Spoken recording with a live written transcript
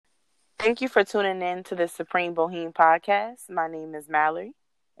Thank you for tuning in to the Supreme Boheme podcast. My name is Mallory.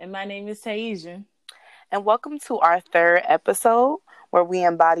 And my name is Tasia. And welcome to our third episode where we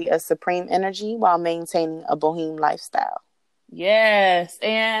embody a supreme energy while maintaining a boheme lifestyle. Yes.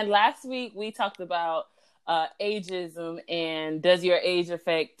 And last week we talked about ageism and does your age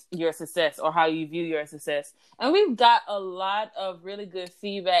affect your success or how you view your success. And we've got a lot of really good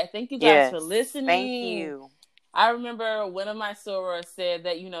feedback. Thank you guys for listening. Thank you. I remember one of my sorors said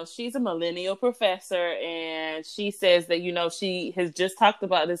that, she's a millennial professor and she says that, she has just talked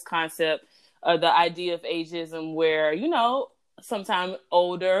about this concept of the idea of ageism where, sometimes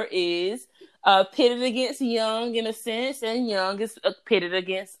older is pitted against young in a sense and young is pitted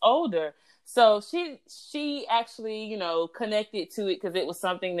against older. So she actually, connected to it because it was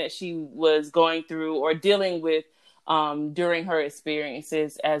something that she was going through or dealing with during her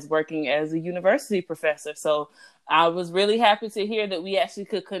experiences as working as a university professor. So I was really happy to hear that we actually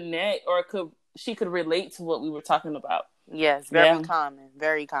could connect or she could relate to what we were talking about. Yes, very common.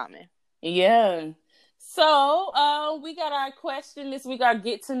 Very common. Yeah. So we got our question this week, our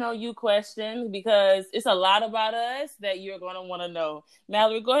get to know you question, because it's a lot about us that you're going to want to know.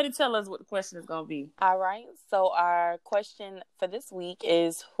 Mallory, go ahead and tell us what the question is going to be. All right. So our question for this week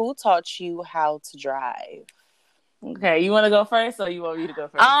is, who taught you how to drive? Okay, you want to go first, or you want me to go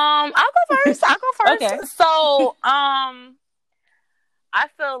first? I'll go first. Okay. So, I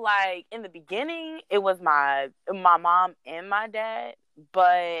feel like in the beginning it was my mom and my dad,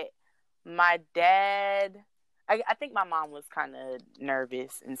 but my dad, I think my mom was kind of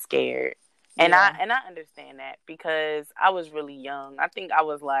nervous and scared, and I understand that because I was really young. I think I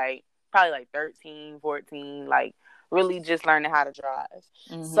was probably like 13, 14, like really just learning how to drive.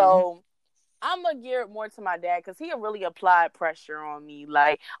 Mm-hmm. So I'm going to gear it more to my dad because he really applied pressure on me.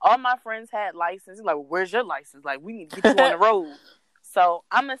 Like, all my friends had license. He's like, where's your license? Like, we need to get you on the road. So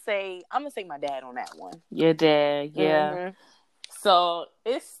I'm going to say my dad on that one. Your dad, yeah. Mm-hmm. So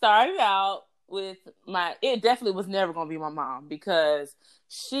it started out with it definitely was never going to be my mom because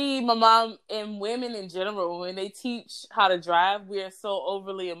my mom and women in general, when they teach how to drive, we are so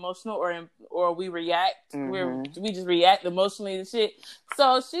overly emotional or we react. Mm-hmm. We just react emotionally and shit.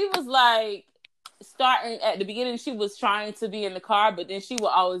 So she was like, starting at the beginning, she was trying to be in the car, but then she would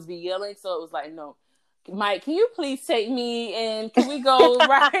always be yelling. So it was like, no, Mike, can you please take me and can we go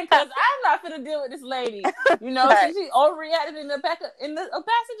right? Because I'm not gonna deal with this lady. Right. She overreacted in the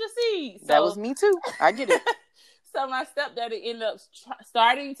passenger seat. So, that was me too. I get it. So my stepdaddy ended up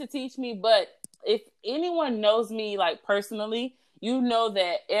starting to teach me. But if anyone knows me like personally, you know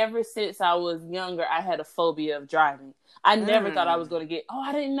that ever since I was younger, I had a phobia of driving. I never thought I was going to get,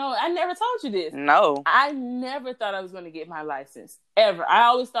 I didn't know. I never told you this. No. I never thought I was going to get my license, ever. I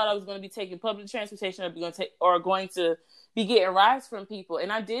always thought I was going to be taking public transportation or going to be getting rides from people.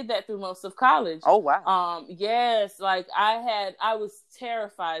 And I did that through most of college. Oh, wow. Yes. Like I was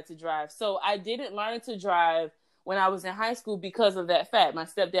terrified to drive. So I didn't learn to drive when I was in high school because of that fact. My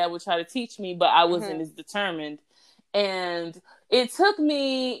stepdad would try to teach me, but I wasn't as determined. And it took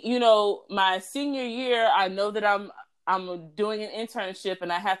me, my senior year, I know that I'm doing an internship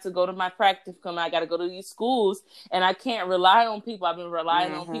and I have to go to my practicum. I got to go to these schools and I can't rely on people. I've been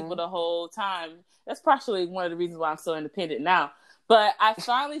relying on people the whole time. That's partially one of the reasons why I'm so independent now. But I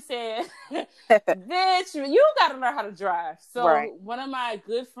finally said, bitch, you got to learn how to drive. So One of my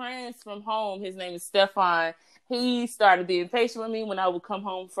good friends from home, his name is Stefan, he started being patient with me when I would come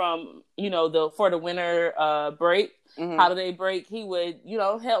home from, for the winter break. Mm-hmm. Holiday break, he would,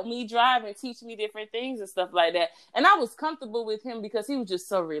 help me drive and teach me different things and stuff like that. And I was comfortable with him because he was just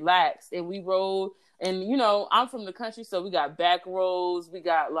so relaxed. And we rode, and I'm from the country, so we got back roads, we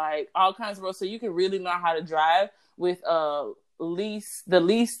got like all kinds of roads, so you can really learn how to drive with the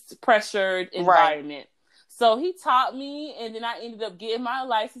least pressured environment. Right. So he taught me, and then I ended up getting my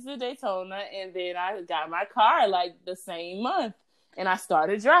license in Daytona, and then I got my car like the same month, and I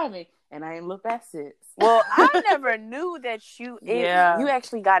started driving, and I ain't looked back since. Well, I never knew that you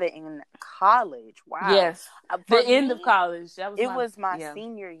actually got it in college. Wow. Yes. End of college. It was my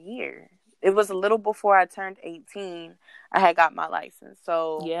senior year. It was a little before I turned 18. I had got my license.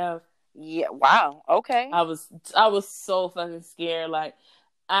 So yeah. Wow. Okay. I was so fucking scared. Like,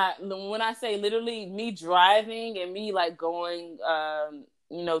 when I say literally me driving and me like going,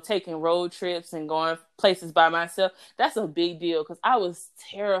 taking road trips and going places by myself, that's a big deal because I was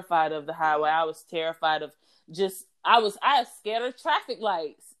terrified of the highway. I was terrified of I was scared of traffic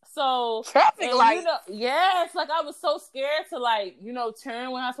lights. So traffic lights. Yes, like I was so scared to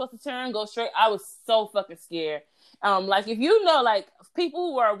turn when I was supposed to turn, go straight. I was so fucking scared. Like if like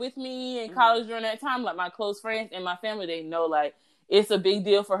people who are with me in college during that time, like my close friends and my family, they know like it's a big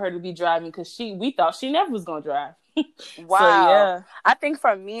deal for her to be driving because we thought she never was gonna drive. Wow. So yeah, I think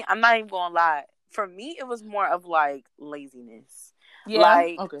for me, I'm not even gonna lie. For me, it was more of like laziness. yeah,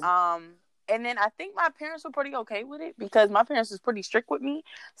 Like, okay, and then I think my parents were pretty okay with it because my parents was pretty strict with me.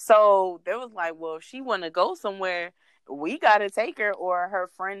 So they was like, well, if she want to go somewhere, we got to take her, or her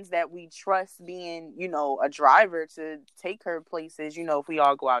friends that we trust being, you know, a driver to take her places, you know, if we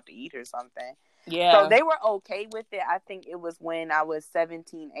all go out to eat or something. So yeah, they were okay with it. I think it was when I was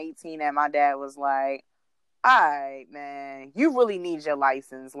 17, 18 and my dad was like, all right, man, you really need your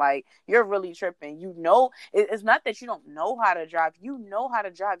license. Like, you're really tripping. You know, it's not that you don't know how to drive. You know how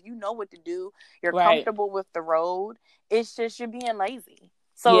to drive. You know what to do. You're right, comfortable with the road. It's just you're being lazy.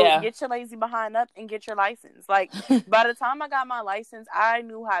 So yeah. get your lazy behind up and get your license. Like, by the time I got my license, I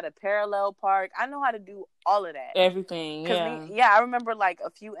knew how to parallel park. I know how to do all of that. Everything, Because yeah. I remember like a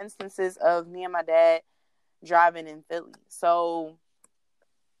few instances of me and my dad driving in Philly. So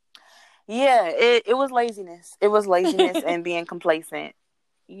yeah, it was laziness. It was laziness and being complacent.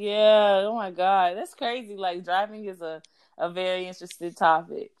 Yeah, oh my God. That's crazy. Like driving is a very interesting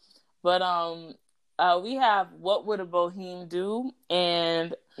topic. But we have What Would a Boheme Do?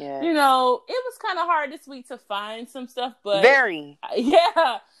 And Yeah. you know, it was kind of hard this week to find some stuff, but Very.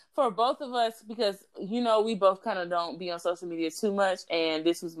 yeah, for both of us, because you know, we both kind of don't be on social media too much, and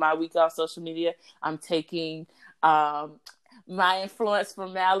this was my week off social media. I'm taking my influence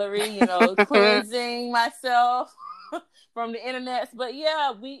from Mallory, you know, cleansing myself from the internet. But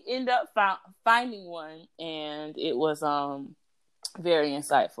yeah, we end up finding one, and it was very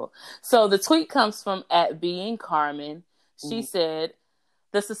insightful. So the tweet comes from @beingcarmen. She said,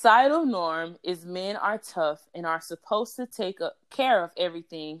 "The societal norm is men are tough and are supposed to take care of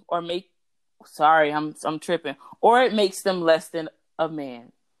everything, or I'm tripping, or it makes them less than a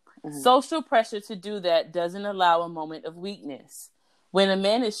man. Social pressure to do that doesn't allow a moment of weakness. When a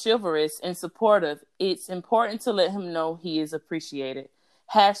man is chivalrous and supportive, it's important to let him know he is appreciated.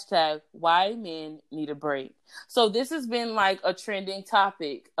 #why men need a break." So this has been like a trending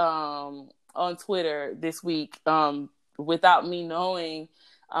topic on Twitter this week without me knowing.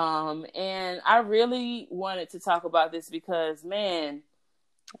 And I really wanted to talk about this because, man,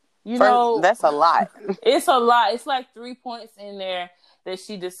 that's a lot. It's a lot. It's like 3 points in there that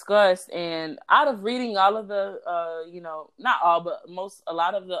she discussed, and out of reading all of the not all, but a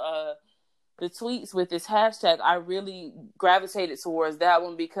lot of the tweets with this hashtag, I really gravitated towards that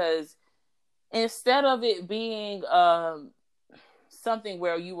one because instead of it being something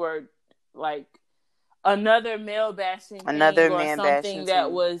where you were like another male bashing thing, or man something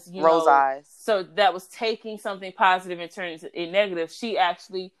that was rose eyes, so that was taking something positive and turning it negative, she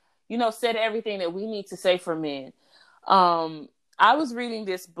actually said everything that we need to say for men. I was reading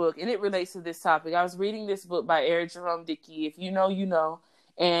this book, and it relates to this topic. I was reading this book by Eric Jerome Dickey. If you know, you know.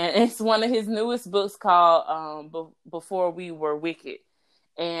 And it's one of his newest books called Before We Were Wicked.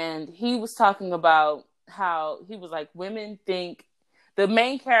 And he was talking about how he was like, women think, the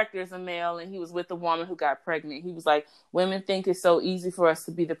main character is a male, and he was with a woman who got pregnant. He was like, women think it's so easy for us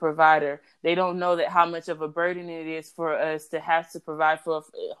to be the provider. They don't know that how much of a burden it is for us to have to provide for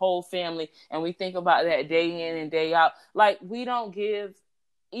a whole family. And we think about that day in and day out. Like, we don't give,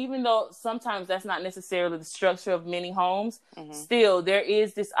 even though sometimes that's not necessarily the structure of many homes, still there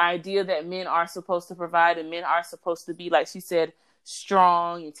is this idea that men are supposed to provide, and men are supposed to be, like she said,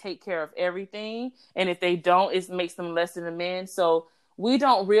 strong and take care of everything. And if they don't, it makes them less than a man. So we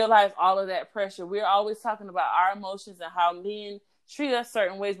don't realize all of that pressure. We're always talking about our emotions and how men treat us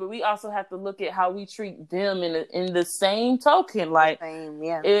certain ways, but we also have to look at how we treat them in the same token. Like,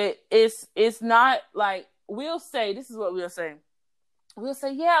 it's not like, we'll say, this is what we'll say. We'll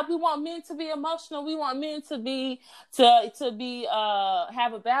say, yeah, we want men to be emotional. We want men to be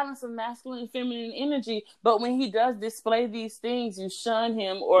have a balance of masculine and feminine energy. But when he does display these things, you shun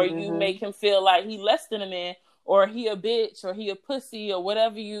him, or you make him feel like he less than a man, or he a bitch, or he a pussy, or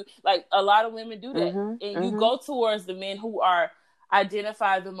whatever you like. A lot of women do that, and you go towards the men who are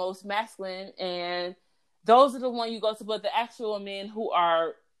identified the most masculine, and those are the ones you go to. But the actual men who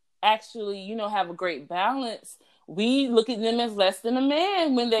are actually, have a great balance, we look at them as less than a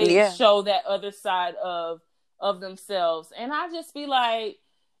man when they show that other side of themselves. And I just be like,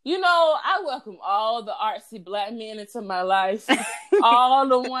 I welcome all the artsy black men into my life, all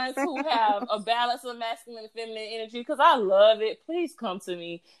the ones who have a balance of masculine and feminine energy, because I love it. Please come to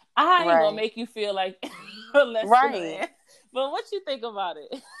me. I ain't gonna make you feel like less than a man. But what you think about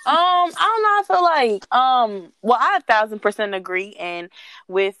it? I don't know. I feel like, well, I 1,000% agree. And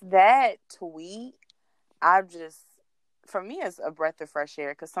with that tweet, I just, for me, it's a breath of fresh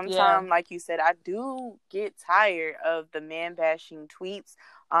air. Because Yeah. sometimes, like you said, I do get tired of the man bashing tweets.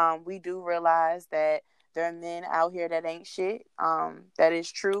 We do realize that there are men out here that ain't shit. That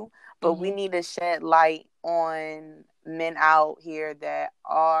is true. But we need to shed light on men out here that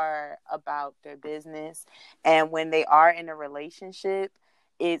are about their business. And when they are in a relationship,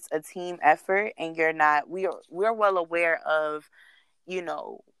 it's a team effort, and we're well aware of, you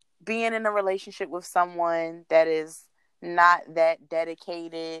know, being in a relationship with someone that is not that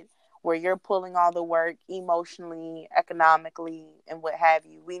dedicated, where you're pulling all the work emotionally, economically, and what have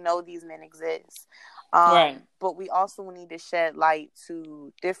you. We know these men exist. Right. But we also need to shed light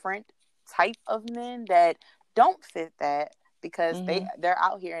to different type of men that don't fit that, because they're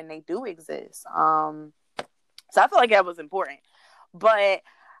out here and they do exist. So I feel like that was important. But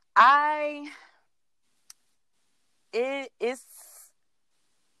it's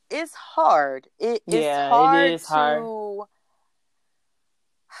hard. It's hard it is to hard.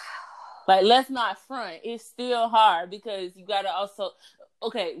 Like, let's not front. It's still hard because you gotta also,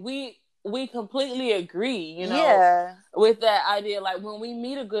 okay, we completely agree, you know, with that idea. Like, when we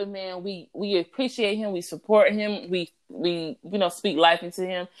meet a good man, we appreciate him, we support him, we you know, speak life into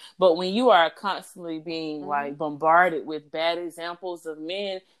him. But when you are constantly being like bombarded with bad examples of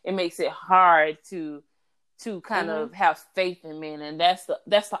men, it makes it hard to kind of have faith in men. And that's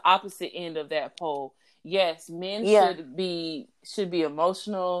the opposite end of that pole. Yes, men should be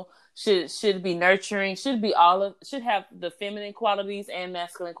emotional, should be nurturing, should have the feminine qualities and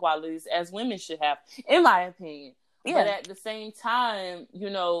masculine qualities as women should have, in my opinion. But at the same time, you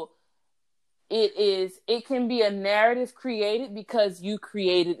know, it can be a narrative created because you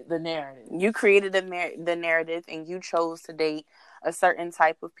created the narrative. You created the narrative, and you chose to date a certain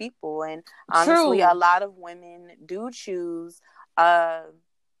type of people. And honestly, a lot of women do choose the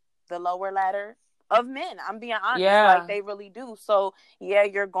lower ladder of men. I'm being honest. Like, they really do. So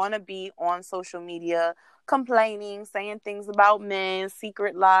you're going to be on social media complaining, saying things about men,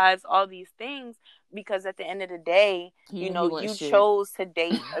 secret lives, all these things, because at the end of the day, you chose to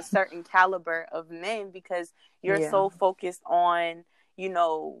date a certain caliber of men because you're so focused on, you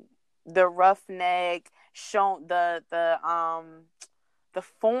know, the roughneck, the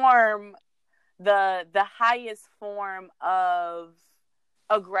form, the highest form of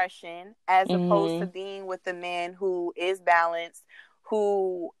aggression, as opposed to being with a man who is balanced,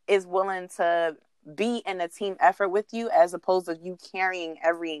 who is willing to be in a team effort with you, as opposed to you carrying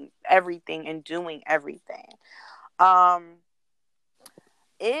everything and doing everything.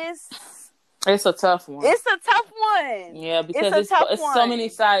 It's a tough one. It's a tough one. Yeah, because it's so many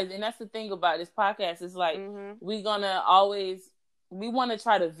sides. And that's the thing about this podcast. It's like, we want to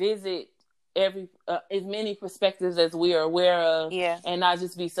try to visit as many perspectives as we are aware of, and not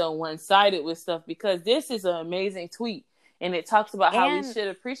just be so one-sided with stuff, because this is an amazing tweet. And it talks about how we should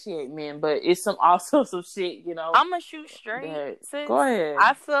appreciate men, but it's also some shit, you know. I'm going to shoot straight, sis. Go ahead.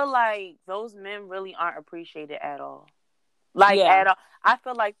 I feel like those men really aren't appreciated at all. At all. I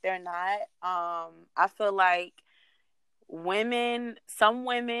feel like they're not. I feel like some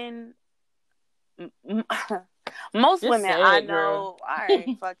women, most women I know, all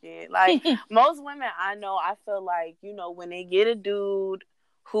right, fuck it. Like, most women I know, I feel like, you know, when they get a dude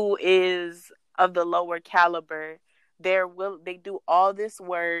who is of the lower caliber, they do all this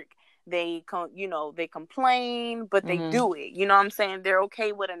work. They complain, but they do it. You know what I'm saying? They're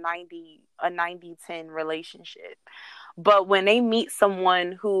okay with a 90-10 relationship. But when they meet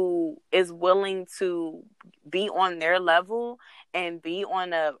someone who is willing to be on their level and be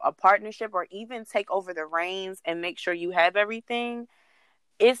on a partnership, or even take over the reins and make sure you have everything,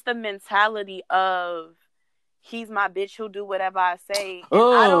 it's the mentality of, he's my bitch, who'll do whatever I say.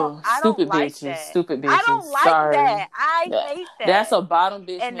 Oh, I don't like bitches, that. Stupid bitches. I don't like that. I hate that. That's a bottom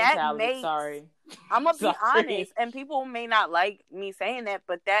bitch mentality. Sorry. I'm going to be honest. And people may not like me saying that,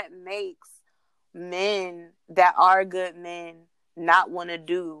 but that makes men that are good men not want to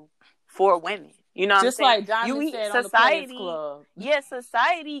do for women. You know what I'm saying? Just like Diamond said on the Players Club. Yeah,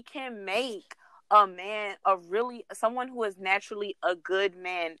 society can make a man someone who is naturally a good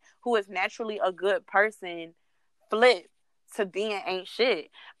man, who is naturally a good person, flip to being ain't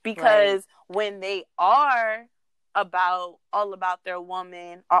shit. Because when they are all about their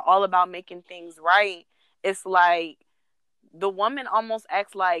woman, or all about making things right, it's like the woman almost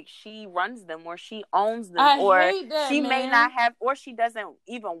acts like she runs them, or she owns them, may not have, or she doesn't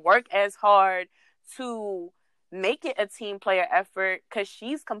even work as hard to make it a team player effort, because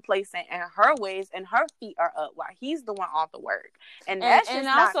she's complacent in her ways and her feet are up while he's doing all the work. And that's just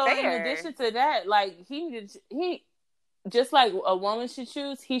not fair. In addition to that, like, just like a woman should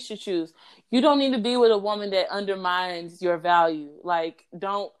choose, he should choose. You don't need to be with a woman that undermines your value. Like,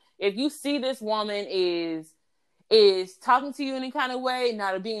 don't, if you see this woman is talking to you any kind of way,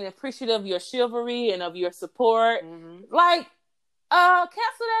 not being appreciative of your chivalry and of your support, like, cancel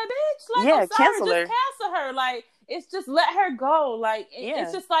that bitch. Like, I'm sorry, cancel her. just cancel her. Like, it's just let her go. Like,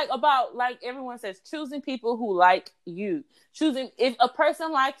 it's just like about, like everyone says, choosing people who like you. Choosing, if a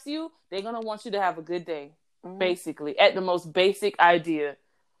person likes you, they're gonna want you to have a good day. Basically, at the most basic idea.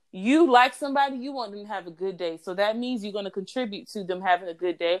 You like somebody, you want them to have a good day. So that means you're going to contribute to them having a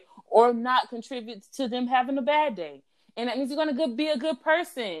good day or not contribute to them having a bad day. And that means you're going to be a good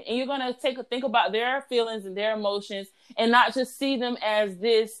person. And you're going to think about their feelings and their emotions and not just see them as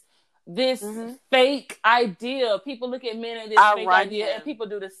this fake idea. People look at men as this fake idea, and people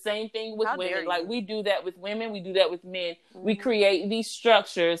do the same thing with women. Like, we do that with women, we do that with men. We create these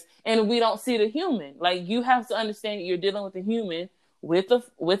structures and we don't see the human. Like, you have to understand that you're dealing with a human with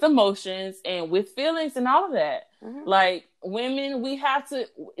emotions and with feelings and all of that. Like, women, we have to,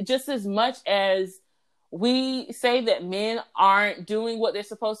 just as much as we say that men aren't doing what they're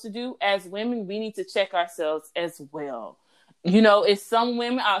supposed to do, as women, we need to check ourselves as well. You know, it's some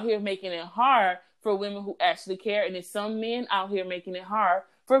women out here making it hard for women who actually care, and it's some men out here making it hard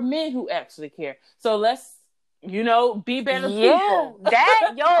for men who actually care. So let's, you know, be better people.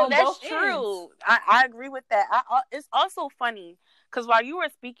 That's true. I agree with that. It's also funny because while you were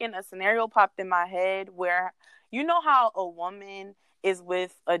speaking, a scenario popped in my head where, you know how a woman is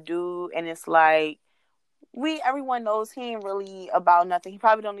with a dude and it's like, everyone knows he ain't really about nothing. He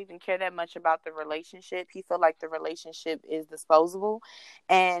probably don't even care that much about the relationship. He feel like the relationship is disposable,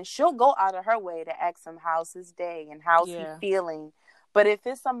 and she'll go out of her way to ask him how's his day and how's he feeling. But if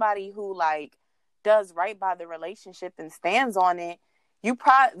it's somebody who like does right by the relationship and stands on it,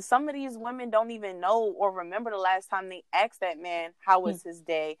 some of these women don't even know or remember the last time they asked that man how was his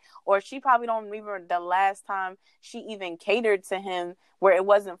day, or she probably don't remember the last time she even catered to him where it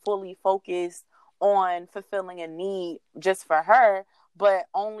wasn't fully focused on fulfilling a need just for her, but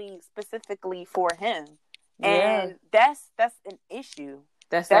only specifically for him. And that's an issue.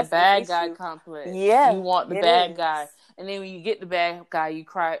 That's a bad guy complex. Yeah, you want the bad guy, and then when you get the bad guy, you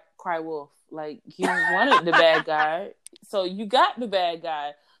cry wolf. Like, you wanted the bad guy, so you got the bad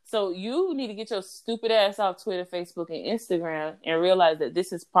guy. So you need to get your stupid ass off Twitter, Facebook, and Instagram and realize that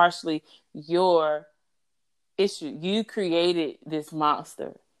this is partially your issue. You created this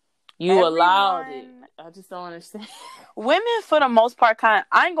monster. You allowed it. I just don't understand. Women, for the most part, I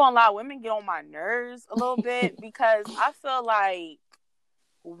ain't gonna lie, women get on my nerves a little bit because I feel like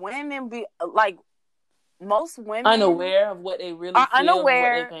women be like, most women unaware of what they really feel,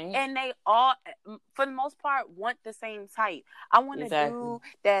 unaware, and what they think. And they all, for the most part, want the same type. I want a dude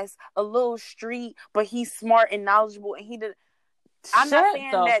that's a little street, but he's smart and knowledgeable, and he did. I'm not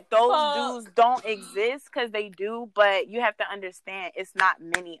saying that those dudes don't exist, because they do, but you have to understand it's not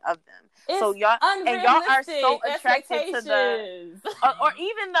many of them. It's so y'all are so attracted to the or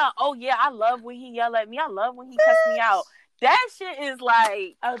even the, oh yeah, I love when he yell at me, I love when he cuss me out. That shit is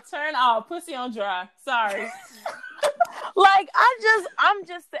like a turn off. Pussy on dry. Sorry. Like,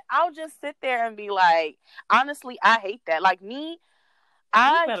 I'll just sit there and be like, honestly, I hate that. Like, me,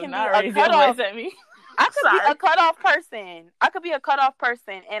 I can be a cutoff. I could be a cutoff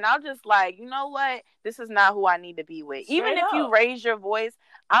person, and I'll just like, you know what? This is not who I need to be with. Even if you raise your voice,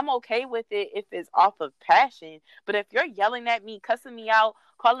 I'm okay with it if it's off of passion. But if you're yelling at me, cussing me out,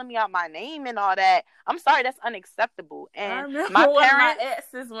 calling me out my name and all that, I'm sorry, that's unacceptable. And I remember one of my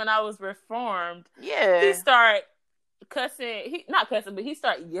exes, when I was reformed, he started cussing. He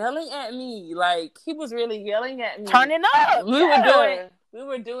started yelling at me. Like, he was really yelling at me. Turning up. We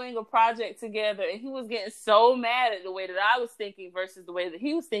were doing a project together, and he was getting so mad at the way that I was thinking versus the way that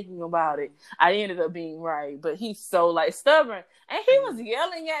he was thinking about it. I ended up being right, but he's so like stubborn, and he was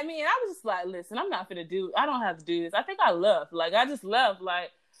yelling at me, and I was just like, "Listen, I'm not gonna I don't have to do this. I think I left. Like, I just left.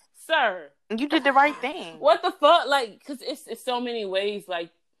 Like, sir, you did the right thing. What the fuck? Like, because it's so many ways. Like,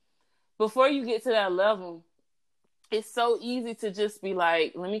 before you get to that level, it's so easy to just be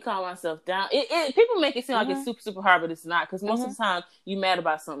like, let me calm myself down. People make it seem like it's super, super hard, but it's not. Because most of the time, you're mad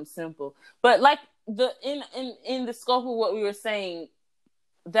about something simple. But like in the scope of what we were saying,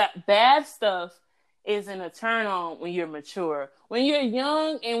 that bad stuff isn't a turn on when you're mature. When you're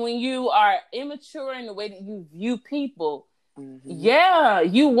young and when you are immature in the way that you view people,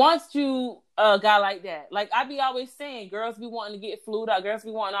 you want a guy like that. Like, I be always saying, girls be wanting to get flued out. Girls be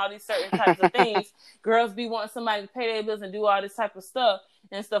wanting all these certain types of things. Girls be wanting somebody to pay their bills and do all this type of stuff.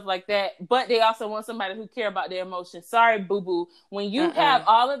 and stuff like that. But they also want somebody who care about their emotions. Sorry, boo-boo. When you have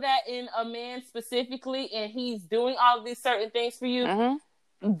all of that in a man specifically, and he's doing all of these certain things for you,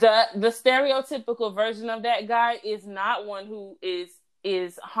 the stereotypical version of that guy is not one who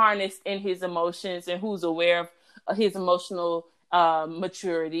is harnessed in his emotions and who's aware of his emotional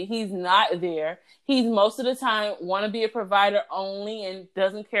maturity. He's not there. He's most of the time want to be a provider only and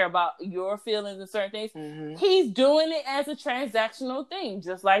doesn't care about your feelings and certain things. He's doing it as a transactional thing,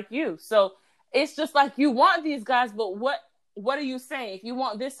 just like you. So it's just like, you want these guys, but what are you saying? If you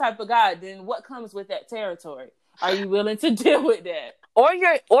want this type of guy, then what comes with that territory? Are you willing to deal with that?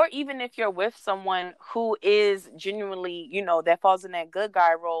 Or even if you're with someone who is genuinely, that falls in that good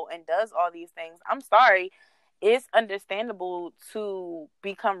guy role and does all these things, I'm sorry, it's understandable to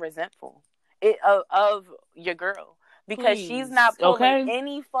become resentful of your girl, because she's not pulling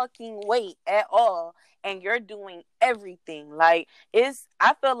any fucking weight at all, and you're doing everything. Like,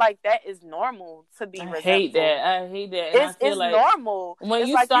 I feel like that is normal to be resentful. I hate that. And it's like, normal. When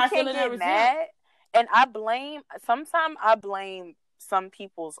you like, start you can't feeling get mad. And sometimes I blame some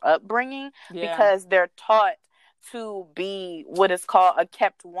people's upbringing because they're taught to be what is called a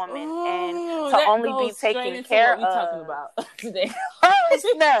kept woman and to only be taken care of. What we talking about today? It's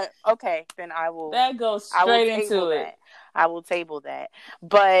not. Okay, then I will. That goes straight into it. I will table that.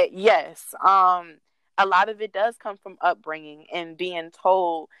 But yes, a lot of it does come from upbringing and being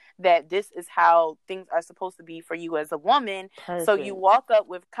told that this is how things are supposed to be for you as a woman. Perfect. So you walk up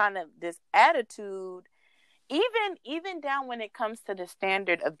with kind of this attitude. Even down when it comes to the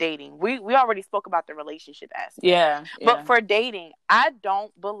standard of dating, we already spoke about the relationship aspect. Yeah. But for dating, I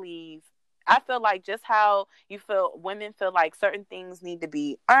feel like just how women feel like certain things need to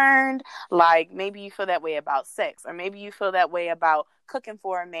be earned. Like, maybe you feel that way about sex, or maybe you feel that way about cooking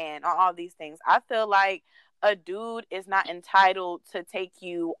for a man, or all these things. I feel like a dude is not entitled to take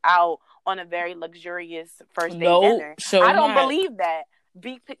you out on a very luxurious first date dinner. I don't believe that.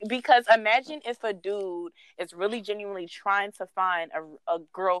 Because imagine if a dude is really genuinely trying to find a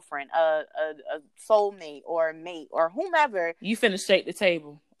girlfriend, a soulmate or a mate or whomever. You finna shake the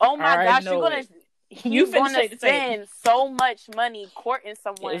table. Oh my gosh, you're gonna spend so much money courting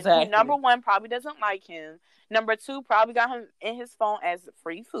someone who, number one, probably doesn't like him. Number two, probably got him in his phone as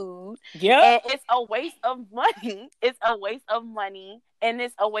free food. Yeah. And it's a waste of money. It's a waste of money, and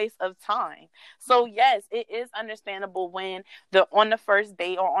it's a waste of time. So yes, it is understandable when on the first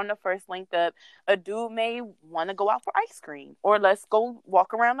date or on the first link up, a dude may want to go out for ice cream, or let's go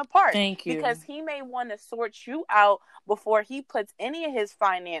walk around the park. Thank you. Because he may want to sort you out before he puts any of his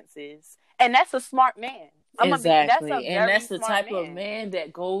finances. And that's a smart man. Exactly. That's the type of man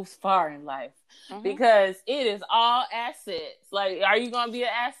that goes far in life. Because it is all assets. Like, are you going to be an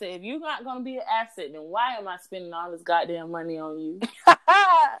asset? If you're not going to be an asset, then why am I spending all this goddamn money on you?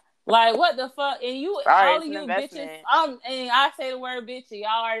 Like, what the fuck? And all of you bitches, and I say the word bitch, y'all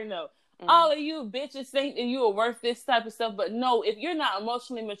already know. All of you bitches think that you are worth this type of stuff, but no, if you're not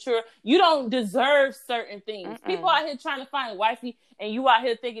emotionally mature, you don't deserve certain things. People out here trying to find wifey, and you out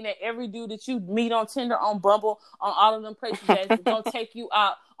here thinking that every dude that you meet on Tinder, on Bumble, on all of them places that's gonna take you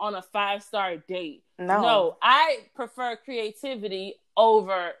out on a 5-star date. No, I prefer creativity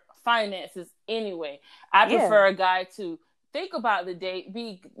over finances anyway. I prefer a guy to think about the date,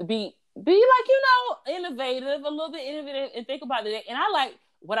 be like, innovative, a little bit innovative, and think about the date. And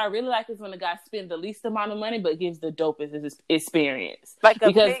what I really like is when a guy spends the least amount of money but gives the dopest experience. Like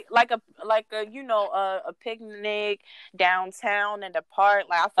a picnic downtown in the park.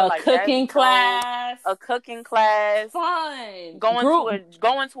 Like, I feel like cooking class. A cooking class. Fun.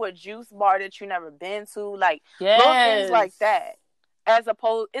 Going to a juice bar that you never been to. Like, little things like that. As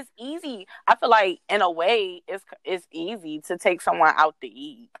opposed, it's easy. I feel like in a way, it's easy to take someone out to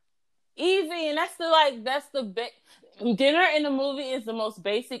eat. Easy, and that's the dinner in the movie is the most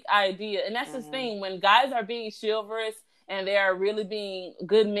basic idea, and that's the thing. When guys are being chivalrous and they are really being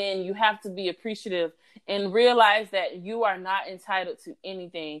good men, you have to be appreciative and realize that you are not entitled to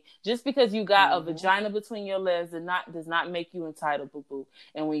anything. Just because you got a vagina between your legs does not make you entitled, boo-boo.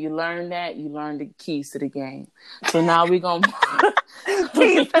 And when you learn that, you learn the keys to the game. So now we're going to...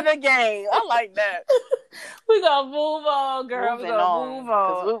 Keys to the game. I like that. We're going to move on, girl. We're going to move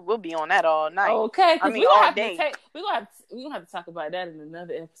on. Because we'll be on that all night. Okay. We're going to have to talk about that in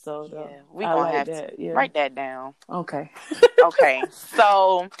another episode. Yeah, we're going to have to write that down. Okay. Okay.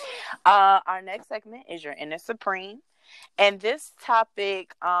 So our next segment is Your Inner Supreme. And this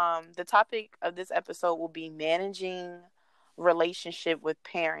topic, the topic of this episode will be managing relationship with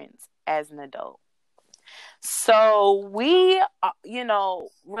parents as an adult. So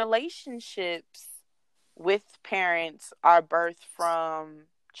relationships with parents are birthed from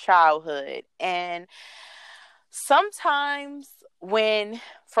childhood. And sometimes when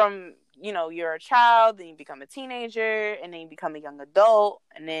from you're a child, then you become a teenager, and then you become a young adult,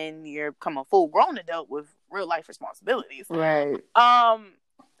 and then you become a full grown adult with real life responsibilities. Right.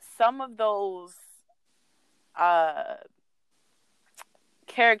 Some of those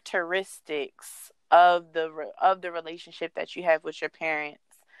characteristics of the relationship that you have with your parents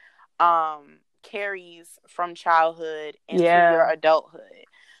carries from childhood into your adulthood.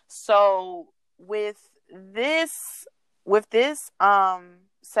 So with this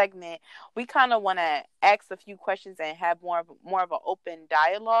segment, we kind of want to ask a few questions and have more of an open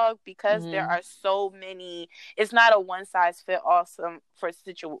dialogue, because there are so many. It's not a one size fit all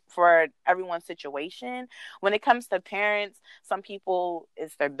for everyone's situation. When it comes to parents, some people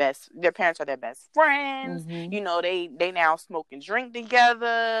their parents are their best friends. They now smoke and drink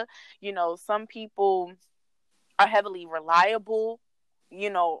together. Some people are heavily reliable.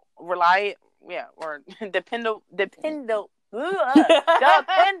 Or dependable,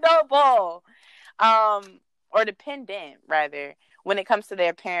 or dependent rather, when it comes to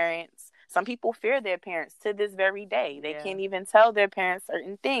their parents. Some people fear their parents to this very day. They can't even tell their parents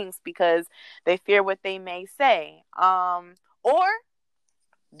certain things because they fear what they may say. Or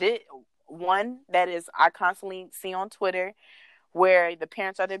the one that is I constantly see on Twitter, where the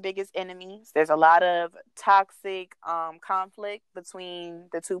parents are their biggest enemies. There's a lot of toxic conflict between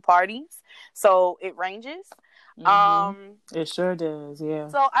the two parties. So it ranges. It sure does, yeah.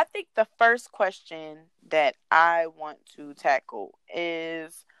 So I think the first question that I want to tackle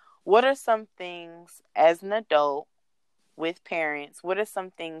is, what are some things as an adult with parents, what are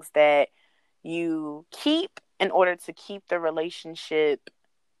some things that you keep in order to keep the relationship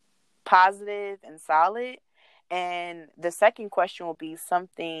positive and solid? And the second question will be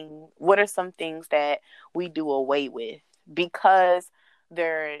what are some things that we do away with because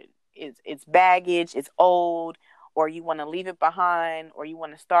it's baggage, it's old, or you want to leave it behind, or you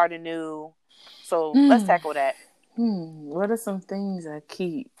want to start anew? So let's tackle that. What are some things I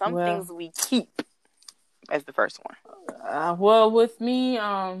keep? Things we keep as the first one. Well, with me,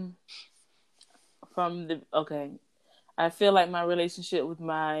 I feel like my relationship with and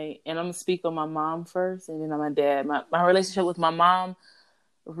I'm going to speak on my mom first and then on my dad. My relationship with my mom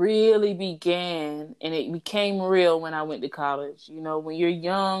really began, and it became real when I went to college. When you're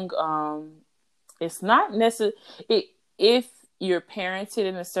young, it's not necessary. If you're parented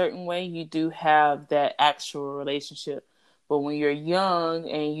in a certain way, you do have that actual relationship. But when you're young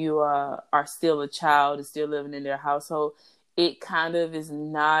and you are still a child and still living in their household, it kind of is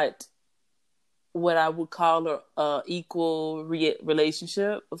not what I would call a equal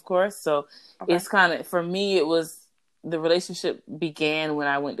relationship, of course. So It's kind of, for me, it was, the relationship began when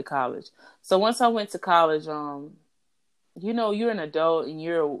I went to college. So once I went to college, you're an adult and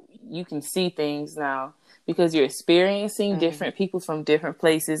you can see things now because you're experiencing different people from different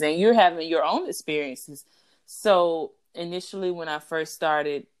places and you're having your own experiences. So initially when I first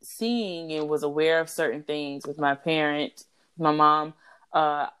started seeing and was aware of certain things with my parent, my mom,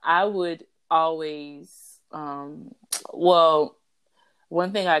 I would always, one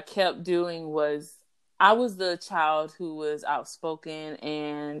thing I kept doing was, I was the child who was outspoken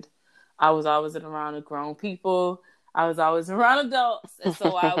and I was always around the grown people. I was always around adults. And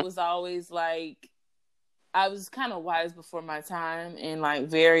so I was always I was kind of wise before my time and I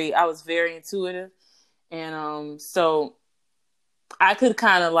was very intuitive. And so I could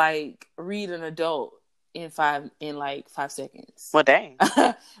kind of read an adult in 5 seconds. Well, dang.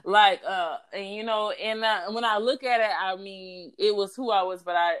 And when I look at it, I mean, it was who I was,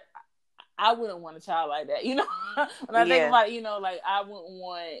 but I wouldn't want a child like that, when I think about, I wouldn't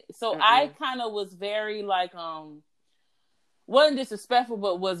want, so I kind of was very wasn't disrespectful,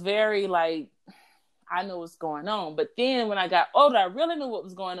 but was very I know what's going on. But then when I got older, I really knew what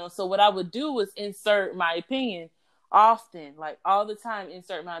was going on. So what I would do was insert my opinion often, all the time,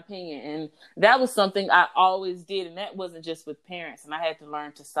 insert my opinion. And that was something I always did. And that wasn't just with parents. And I had to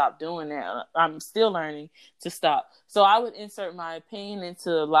learn to stop doing that. I'm still learning to stop. So I would insert my opinion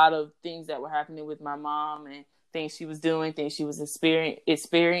into a lot of things that were happening with my mom and things she was doing, things she was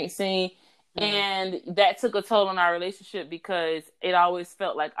experiencing. And that took a toll on our relationship because it always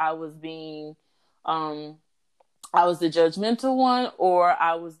felt like I was being, I was the judgmental one, or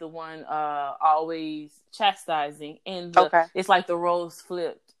I was the one always chastising. And it's like the roles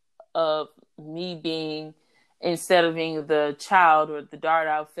flipped of me being, instead of being the child or the daughter,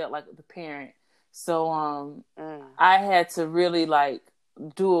 I felt like the parent. So I had to really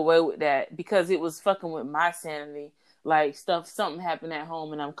do away with that because it was fucking with my sanity. like something happened at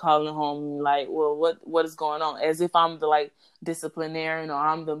home and I'm calling home like, well, what is going on? As if I'm the like disciplinarian or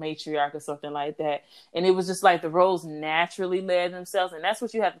I'm the matriarch or something like that. And it was just like the roles naturally led themselves. And that's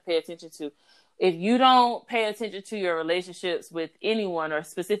what you have to pay attention to. If you don't pay attention to your relationships with anyone or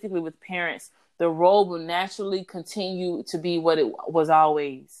specifically with parents, the role will naturally continue to be what it was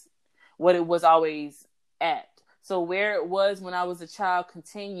always at. So where it was when I was a child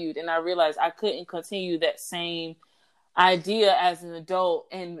continued, and I realized I couldn't continue that same idea as an adult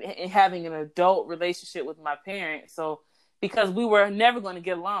and having an adult relationship with my parents. So because we were never going to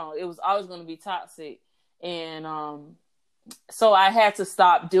get along, it was always going to be toxic. And so I had to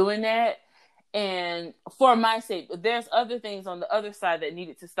stop doing that. And for my sake, there's other things on the other side that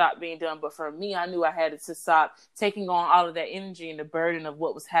needed to stop being done. But for me, I knew I had to stop taking on all of that energy and the burden of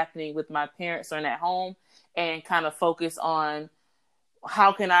what was happening with my parents or at home, and kind of focus on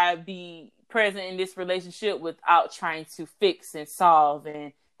how can I be present in this relationship without trying to fix and solve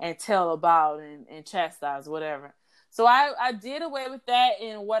and tell about and chastise, whatever. So I did away with that.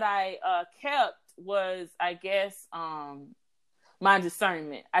 And what I kept was, I guess, my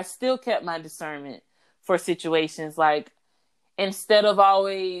discernment. I still kept my discernment for situations. Like, instead of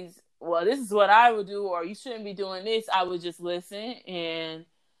always, well, this is what I would do, or you shouldn't be doing this, I would just listen and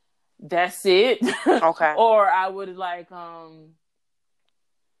that's it. Okay. Or I would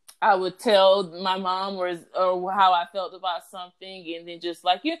I would tell my mom or how I felt about something, and then just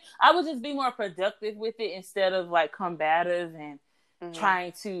like I would just be more productive with it instead of like combative and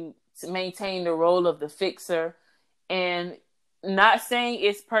trying to maintain the role of the fixer. And not saying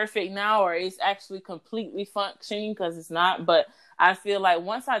it's perfect now or it's actually completely functioning, because it's not, but I feel like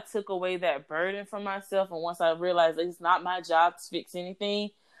once I took away that burden from myself and once I realized that it's not my job to fix anything,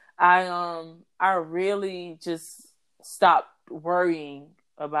 I really just stopped worrying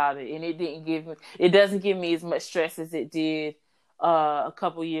about it, and it doesn't give me as much stress as it did a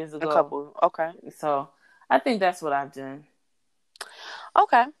couple years ago. Okay. So I think that's what I've done.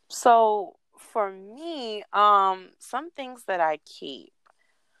 Okay. So for me, some things that I keep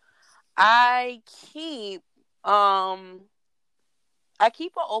an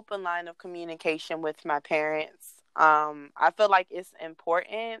open line of communication with my parents. I feel like it's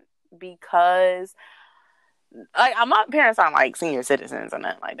important because my parents aren't like senior citizens or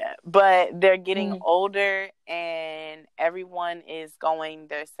nothing like that, but they're getting older and everyone is going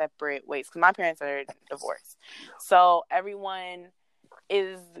their separate ways, because my parents are divorced. So everyone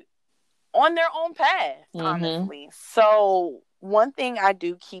is on their own path, honestly. So one thing I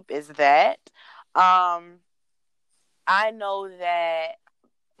do keep is that I know that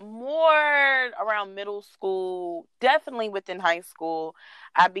more around middle school, definitely within high school,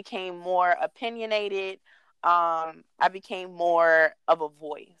 I became more opinionated. I became more of a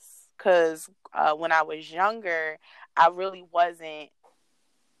voice, because when I was younger, I really wasn't.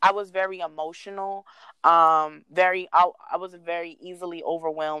 I was very emotional. I was a very easily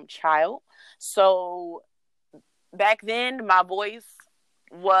overwhelmed child. So back then, my voice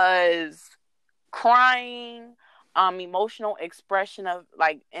was crying, emotional expression of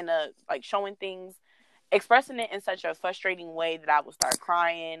showing things, expressing it in such a frustrating way that I would start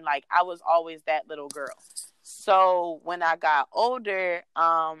crying. Like, I was always that little girl. So when I got older,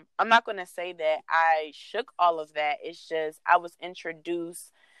 I'm not going to say that I shook all of that. It's just I was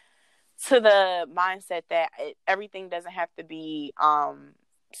introduced to the mindset that everything doesn't have to be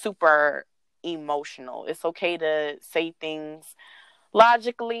super emotional. It's okay to say things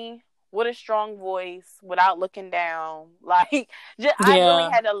logically, with a strong voice, without looking down. I really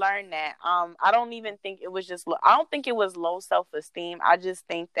had to learn that. I don't even think it was I don't think it was low self-esteem. I just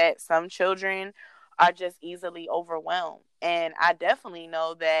think that some children are just easily overwhelmed. And I definitely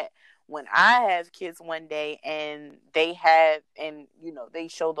know that when I have kids one day and they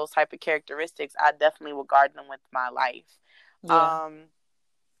show those type of characteristics, I definitely will guard them with my life. Yeah.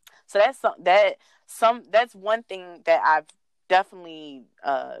 So that's one thing that I've definitely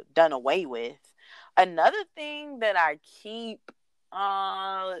done away with. Another thing that I keep,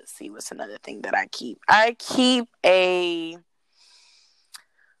 let's see, what's another thing that I keep? I keep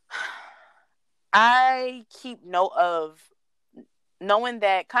note of knowing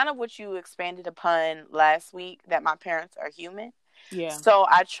that, kind of what you expanded upon last week, that my parents are human. Yeah. So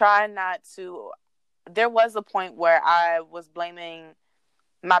I try not to. There was a point where I was blaming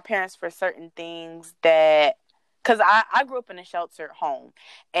my parents for certain things because I grew up in a sheltered home,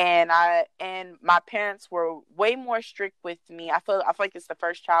 and my parents were way more strict with me. I feel like it's the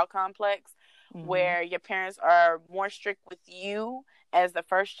first child complex, where your parents are more strict with you as the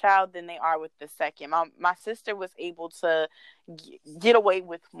first child than they are with the second. My sister was able to get away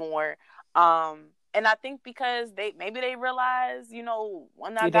with more, And I think because they realized, you know,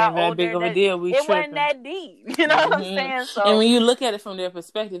 when I It got ain't that big older, of a that deal. We it wasn't tripping. that deep. You know what I'm saying? So, and when you look at it from their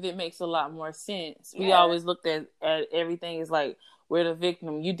perspective, it makes a lot more sense. We yeah. always looked at everything as like, we're the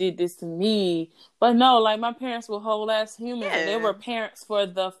victim. You did this to me. But no, like, my parents were whole ass humans. Yeah. And they were parents for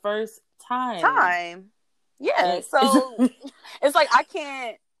the first time. Yeah. So it's like I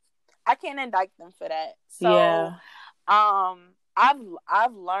can't indict them for that. So yeah.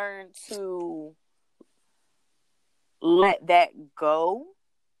 I've learned to let that go,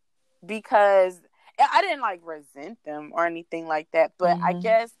 because I didn't like resent them or anything like that, but I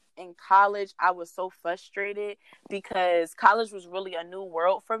guess in college I was so frustrated because college was really a new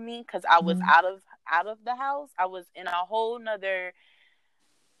world for me, because I was out of the house. I was in a whole nother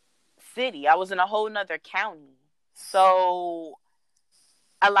city. I was in a whole nother county. So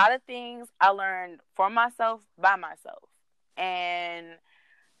a lot of things I learned for myself, by myself. And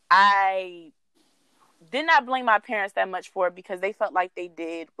I did not blame my parents that much for it, because they felt like they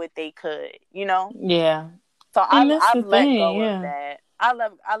did what they could, you know? Yeah. So I've let go of that. I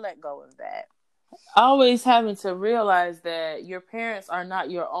let go of that. Always having to realize that your parents are not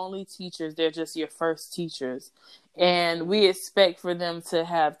your only teachers. They're just your first teachers. And we expect for them to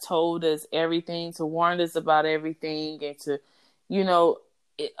have told us everything, to warn us about everything, and to, you know,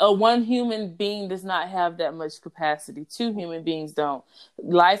 one human being does not have that much capacity. Two human beings don't.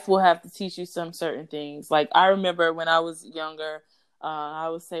 Life will have to teach you some certain things. Like, I remember when I was younger, I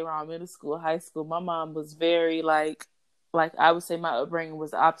would say around middle school, high school, my mom was very like I would say my upbringing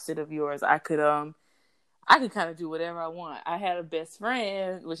was the opposite of yours. I could kind of do whatever I want. I had a best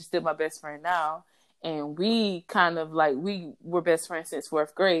friend, which is still my best friend now, and we kind of like, we were best friends since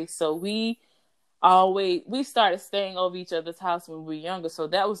 4th grade. So we started staying over each other's house when we were younger. So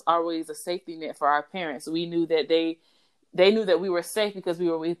that was always a safety net for our parents. We knew that they knew that we were safe because we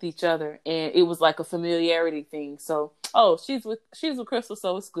were with each other, and it was like a familiarity thing. So, oh, she's with Crystal,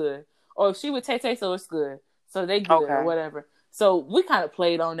 so it's good. Or she with Tay, so it's good. So they good, or whatever. So we kind of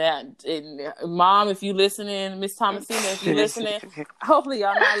played on that. And Mom, if you listening, Miss Thomasina, if you listening, hopefully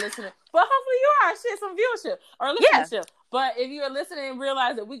y'all not listening, but hopefully you are. Shit, some viewership or listenership. Yeah. But if you are listening and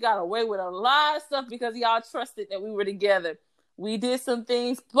realize that we got away with a lot of stuff because y'all trusted that we were together, we did some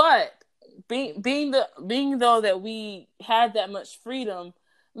things. But being though that we had that much freedom,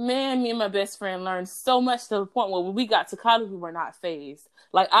 man, me and my best friend learned so much, to the point where when we got to college, we were not phased.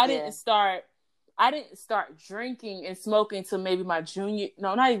 Like, I didn't start drinking and smoking till maybe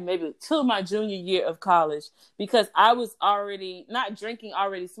till my junior year of college, because I was already not drinking,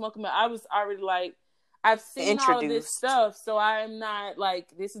 already smoking, but I was already like, I've seen all of this stuff, so I'm not like,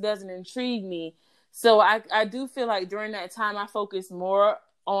 this doesn't intrigue me. So I do feel like during that time I focused more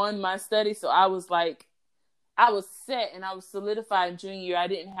on my studies. So I was like, I was set and I was solidified in junior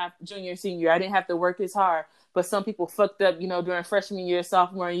and senior year. I didn't have to work as hard. But some people fucked up, during freshman year,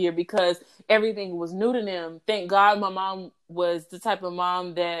 sophomore year, because everything was new to them. Thank God my mom was the type of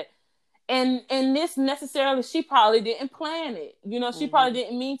mom that, and this necessarily, she probably didn't plan it. She probably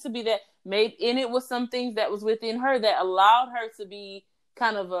didn't mean to be that. Maybe, and it was some things that was within her that allowed her to be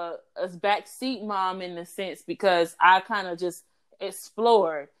kind of a backseat mom in a sense, because I kind of just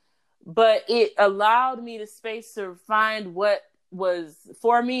explored. But it allowed me the space to find what was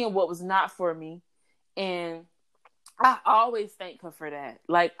for me and what was not for me. And I always thank her for that.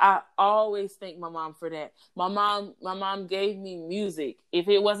 Like, I always thank my mom for that. My mom gave me music. If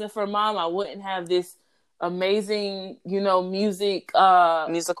it wasn't for Mom, I wouldn't have this amazing,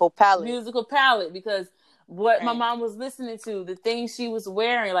 musical palette, because what my mom was listening to, the things she was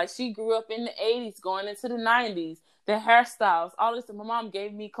wearing, like, she grew up in the 80s going into the 90s, the hairstyles, all this. My mom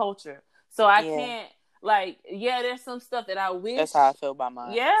gave me culture. So I can't, like, there's some stuff that I wish. That's how I feel about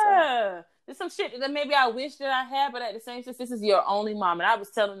mine. Yeah. So. There's some shit that maybe I wish that I had, but at the same time, this is your only mom. And I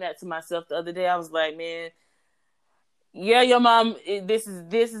was telling that to myself the other day. I was like, man, your mom, this is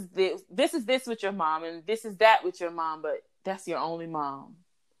this with your mom, and this is that with your mom, but that's your only mom.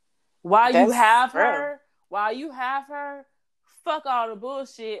 While you have her, fuck all the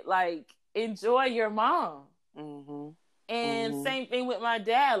bullshit. Like, enjoy your mom. Mm-hmm. And same thing with my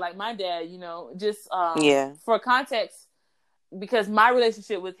dad. Like, my dad, just for context, because my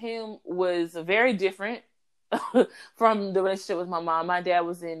relationship with him was very different from the relationship with my mom. My dad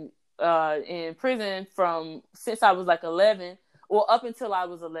was in prison since I was like 11, or up until I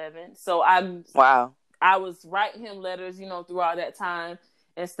was 11. So I was writing him letters, throughout that time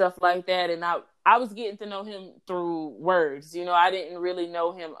and stuff like that. And I was getting to know him through words. I didn't really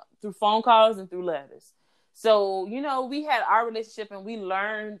know him through phone calls and through letters. So, we had our relationship, and we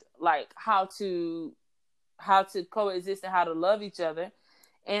learned like how to coexist and how to love each other.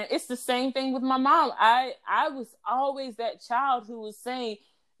 And it's the same thing with my mom. I was always that child who was saying,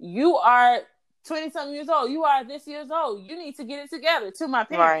 you are 20-something years old. You are this years old. You need to get it together, to my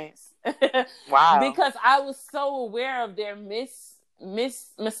parents. Right. Wow. Because I was so aware of their mistakes.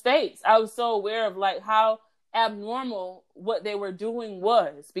 I was so aware of like how abnormal what they were doing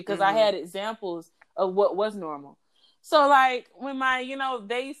was, because I had examples of what was normal. So like when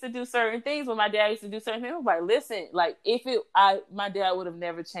they used to do certain things, when my dad used to do certain things, I was like, listen, like my dad would have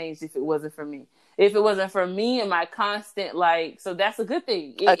never changed if it wasn't for me. If it wasn't for me and my constant, like, so that's a good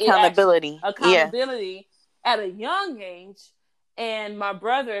thing. Accountability. Accountability at a young age. And my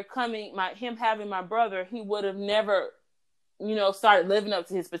brother having my brother, he would have never, started living up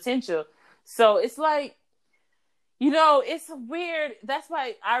to his potential. So it's like, it's weird. That's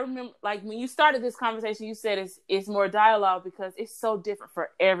why I remember, like, when you started this conversation, you said it's more dialogue, because it's so different for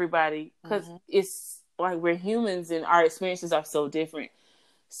everybody. Because it's like we're humans and our experiences are so different.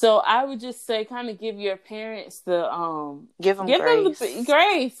 So I would just say, kind of give your parents give them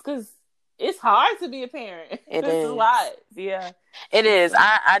grace, because it's hard to be a parent. It is a lot. Yeah, it is.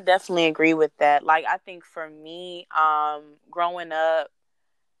 I definitely agree with that. Like, I think for me, growing up,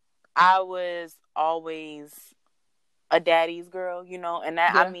 I was always a daddy's girl, and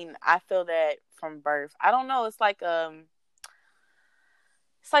that, I mean, I feel that from birth. I don't know. It's like a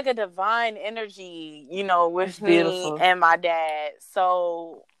divine energy, with me and my dad.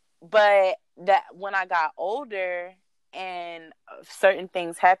 So, but that when I got older and certain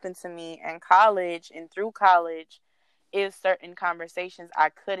things happened to me in college and through college, is certain conversations I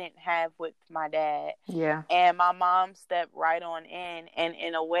couldn't have with my dad. Yeah. And my mom stepped right on in, and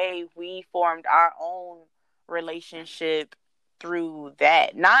in a way we formed our own relationship through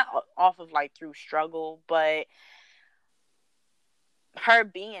that. Not off of like through struggle, but her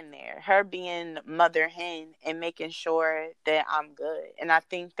being there, her being mother hen and making sure that I'm good. And I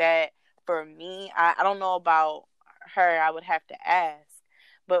think that for me, I don't know about her, I would have to ask.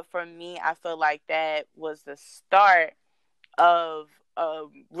 But for me, I feel like that was the start of a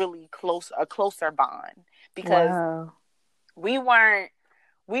closer bond. Because we weren't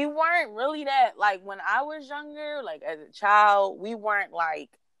really that, like, when I was younger, like as a child, we weren't like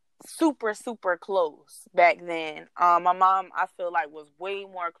super, super close back then. My mom, I feel like, was way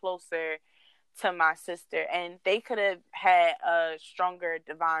more closer to my sister, and they could have had a stronger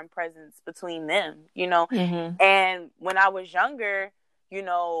divine presence between them, And when I was younger,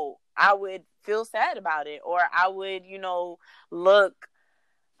 I would feel sad about it, or I would, look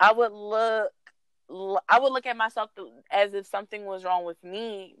at myself as if something was wrong with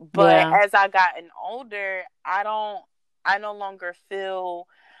me. But as I gotten older, I no longer feel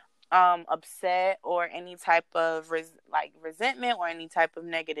upset or any type of resentment or any type of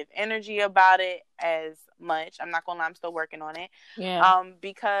negative energy about it as much. I'm not gonna lie, I'm still working on it. Yeah.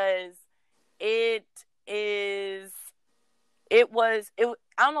 Because I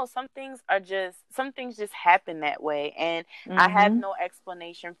don't know, some things just happen that way, and I have no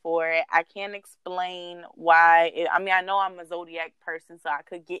explanation for it. I can't explain why. I know I'm a zodiac person, so I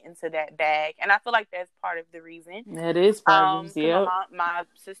could get into that bag, and I feel like that's part of the reason. That is part of it. My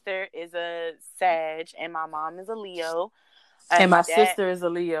sister is a Sag, and my mom is a Leo, and my sister is a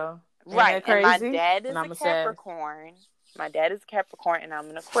Leo. Right, and my dad is a Capricorn. My dad is a Capricorn, and I'm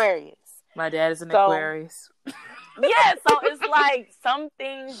an Aquarius. My dad is an Aquarius. Yeah, so it's like some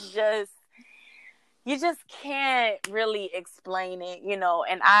things you just can't really explain it, and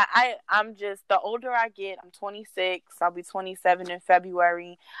I'm just, the older I get, I'm 26, I'll be 27 in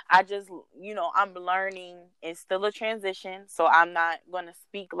February. I just, I'm learning. It's still a transition, so I'm not going to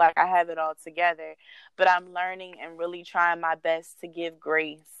speak like I have it all together, but I'm learning and really trying my best to give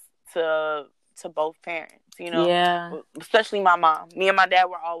grace to both parents, especially my mom. Me and my dad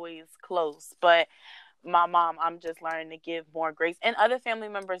were always close, but my mom, I'm just learning to give more grace. And other family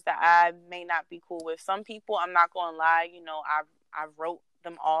members that I may not be cool with. Some people, I'm not going to lie, I wrote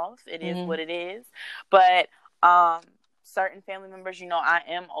them off. It is what it is. But certain family members, I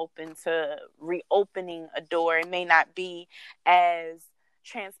am open to reopening a door. It may not be as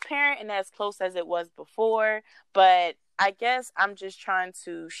transparent and as close as it was before, but I guess I'm just trying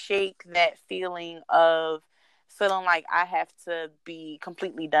to shake that feeling of feeling like I have to be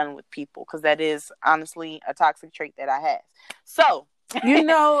completely done with people, because that is honestly a toxic trait that I have. So you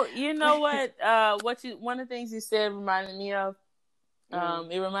know what? One of the things you said reminded me of.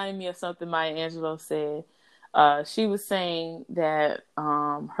 It reminded me of something Maya Angelou said. She was saying that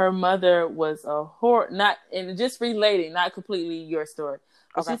her mother was a and just relating, not completely your story.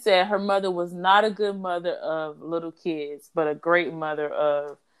 But She said her mother was not a good mother of little kids, but a great mother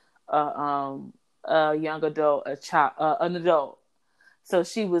of a young adult, an adult. So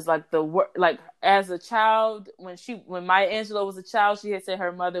she was like like as a child, when Maya Angelou was a child, she had said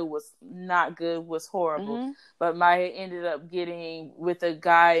her mother was not good, was horrible. Mm-hmm. But Maya ended up getting with a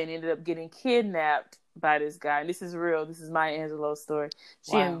guy and ended up getting kidnapped by this guy. And this is real. This is Maya Angelou's story.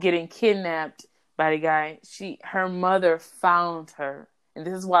 She ended up getting kidnapped by the guy. Her mother found her. And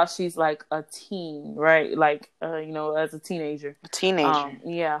this is why she's like a teen, right? Like, as a teenager.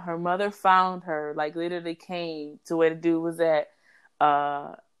 Yeah, her mother found her, like literally came to where the dude was at,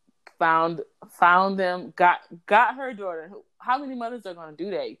 found them, got her daughter. How many mothers are going to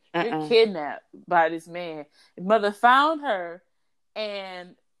do that? You're kidnapped by this man. His mother found her,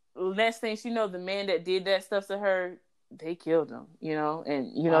 and next thing she know, the man that did that stuff to her, they killed him,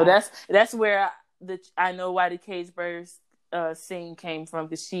 and that's where I know why the Cage Birds scene came from,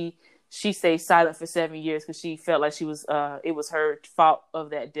 because she stayed silent for 7 years because she felt like it was her fault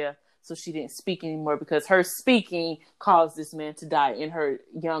of that death, so she didn't speak anymore because her speaking caused this man to die in her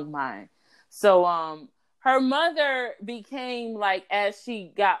young mind. So her mother became, like, as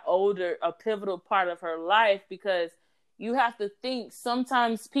she got older, a pivotal part of her life, because you have to think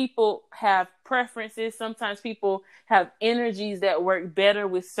sometimes people have preferences. Sometimes people have energies that work better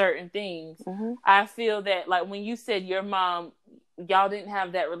with certain things. Mm-hmm. I feel that, like, when you said your mom, y'all didn't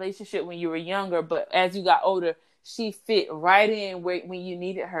have that relationship when you were younger, but as you got older, she fit right in when you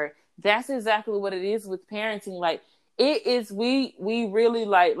needed her. That's exactly what it is with parenting. Like, it is, we really,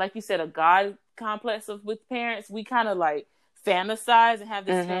 like you said, a God complex with parents. We kind of like fantasize and have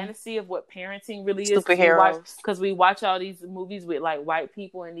this fantasy of what parenting really is, because we watch all these movies with like white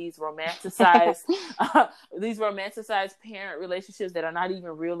people and these romanticized parent relationships that are not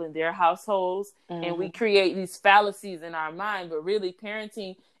even real in their households, and we create these fallacies in our mind. But really,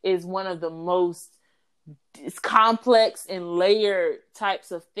 parenting is one of the most complex and layered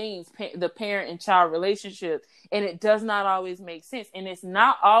types of things, the parent and child relationship, and it does not always make sense, and it's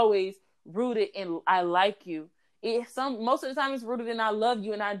not always rooted in "I like you." Most of the time it's rooted in "I love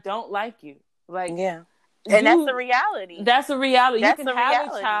you" and "I don't like you." Like, yeah, and that's the reality. That's a reality. You can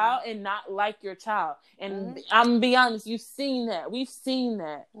have a child and not like your child, and I'm gonna be honest, you've seen that. We've seen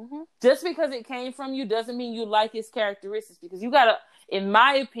that. Just because it came from you doesn't mean you like his characteristics, because you gotta, in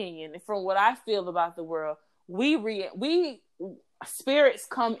my opinion, from what I feel about the world, we spirits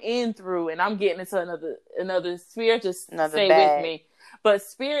come in through, and I'm getting into another spirit. Just stay with me. But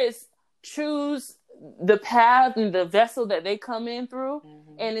spirits choose the path and the vessel that they come in through,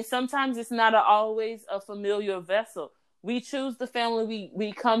 and sometimes it's not always a familiar vessel. We choose the family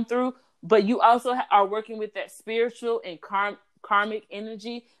we come through, but you also are working with that spiritual and karmic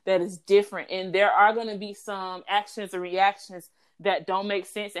energy that is different, and there are going to be some actions or reactions that don't make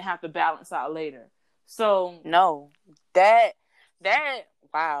sense and have to balance out later. So no, that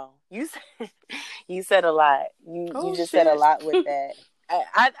wow, you said a lot. You just said a lot with that.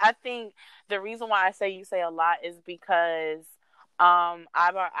 I think the reason why I say you say a lot is because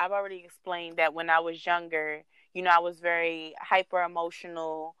I've already explained that when I was younger, I was very hyper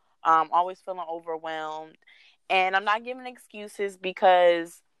emotional, always feeling overwhelmed, and I'm not giving excuses,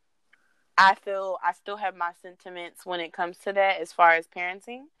 because I feel I still have my sentiments when it comes to that as far as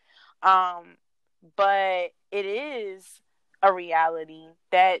parenting, but it is a reality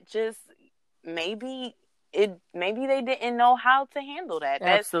that just maybe they didn't know how to handle that.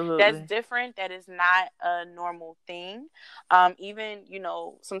 Absolutely. That's different. That is not a normal thing. Even,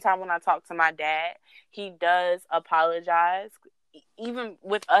 sometimes when I talk to my dad, he does apologize. Even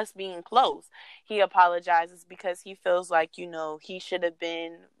with us being close, he apologizes because he feels like, he should have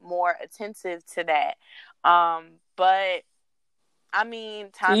been more attentive to that. But I mean,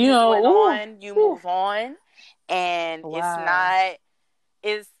 time just went on, you move on, and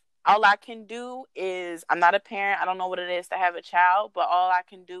it's all I can do is, I'm not a parent. I don't know what it is to have a child, but all I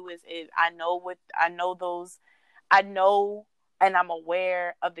can do is I know and I'm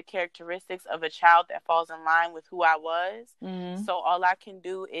aware of the characteristics of a child that falls in line with who I was. So all I can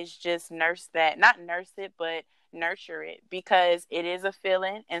do is just nurse that, not nurse it, but nurture it, because it is a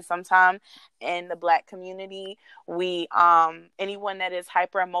feeling. And sometimes in the Black community, we anyone that is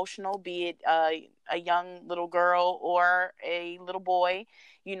hyper emotional, be it a young little girl or a little boy,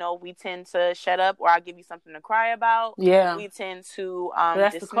 we tend to shut up, or I'll give you something to cry about. Yeah, we tend to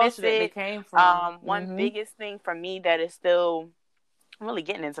that's dismiss the culture that they came from. One biggest thing for me that is still, I'm really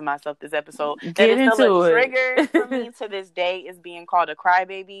getting into myself this episode, that is still a trigger for me to this day, is being called a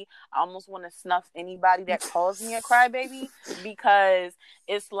crybaby. I almost want to snuff anybody that calls me a crybaby, because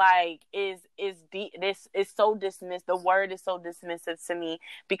it's like, this is so dismissive. The word is so dismissive to me,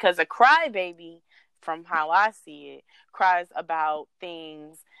 because a crybaby, from how I see it, cries about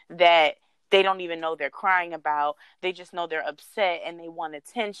things that they don't even know they're crying about. They just know they're upset and they want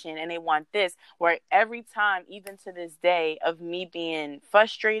attention and they want this. Where every time, even to this day, of me being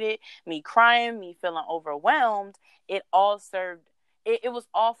frustrated, me crying, me feeling overwhelmed, it all served. It was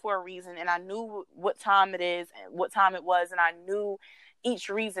all for a reason, and I knew what time it is and what time it was, and I knew each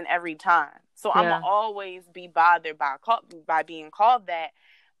reason every time. So I'm gonna always be bothered by being called that,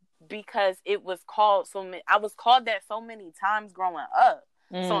 because it was called I was called that so many times growing up.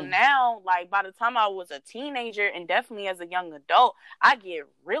 So now, like, by the time I was a teenager and definitely as a young adult, I get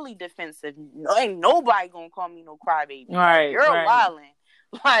really defensive. Ain't nobody gonna call me no crybaby. Right, you're wilding.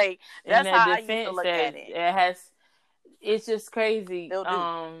 Like, that's and that how I used to look at it. It's just crazy.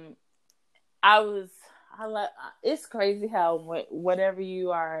 It's crazy how whatever you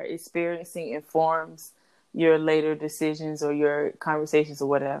are experiencing informs your later decisions or your conversations or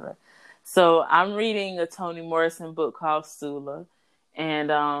whatever. So I'm reading a Toni Morrison book called Sula. And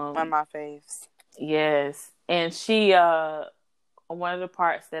one of my faves. Yes. And she one of the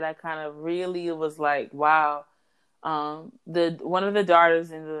parts that I kind of really was like, wow. One of the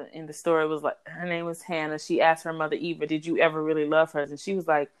daughters in the story was like, her name was Hannah. She asked her mother Eva, "Did you ever really love her?" And she was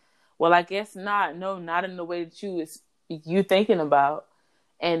like, "Well, I guess not. No, not in the way that you thinking about."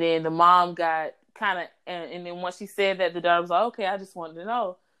 And then the mom got kind of, and then once she said that, the daughter was like, "Okay, I just wanted to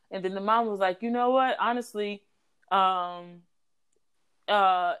know." And then the mom was like, "You know what? Honestly,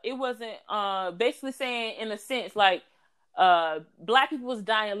 it wasn't basically saying, in a sense, like, Black people was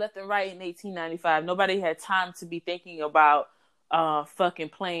dying left and right in 1895. Nobody had time to be thinking about fucking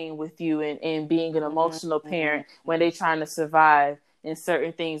playing with you and being an emotional parent when they trying to survive and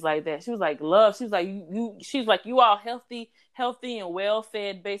certain things like that." She was like, "Love." She was like, she's like, "You all healthy and well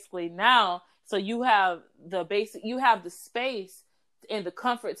fed basically now, so you have the space and the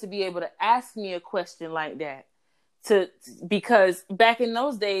comfort to be able to ask me a question like that." Because back in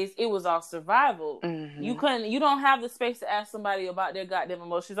those days, it was all survival. You don't have the space to ask somebody about their goddamn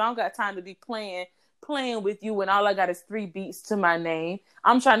emotions. I don't got time to be playing with you when all I got is 3 beats to my name.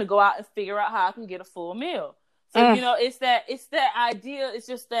 I'm trying to go out and figure out how I can get a full meal. So, it's that idea. It's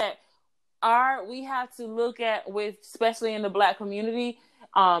just that we have to look at, with, especially in the Black community,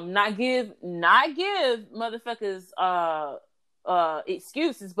 not give motherfuckers,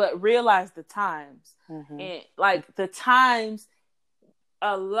 excuses, but realize the times. And like the times,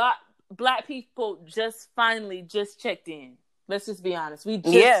 a lot Black people finally checked in. Let's just be honest.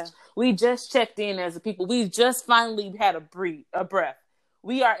 We just checked in as a people. We just finally had a breath.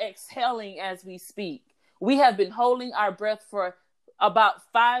 We are exhaling as we speak. We have been holding our breath for about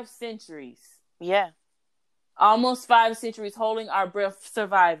 5 centuries. Yeah. Almost 5 centuries holding our breath,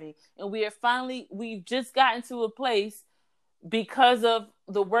 surviving. And we've just gotten to a place, because of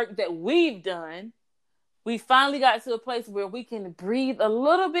the work that we've done, we finally got to a place where we can breathe a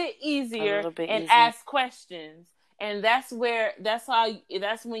little bit easier and ask questions. And that's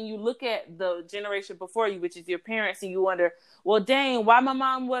when you look at the generation before you, which is your parents, and you wonder, well, dang, why my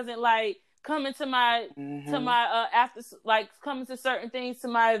mom wasn't like coming to my after, like, coming to certain things, to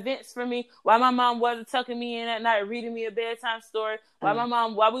my events for me. Why my mom wasn't tucking me in at night, reading me a bedtime story.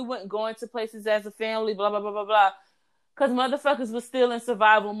 Why we weren't going to places as a family, blah, blah, blah, blah, blah. Because motherfuckers was still in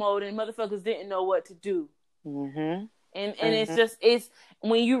survival mode and motherfuckers didn't know what to do. And it's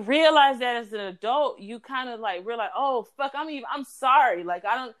when you realize that as an adult, you kind of like realize, oh, fuck, I'm sorry. Like,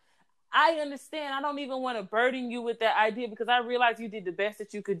 I understand. I don't even want to burden you with that idea, because I realize you did the best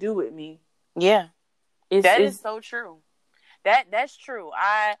that you could do with me. Yeah. That is so true. That's true.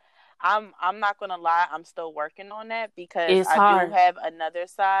 I'm not going to lie. I'm still working on that, because I do have another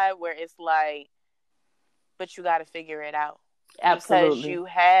side where it's like, but you got to figure it out. Absolutely.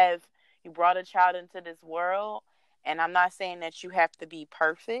 Because you brought a child into this world, and I'm not saying that you have to be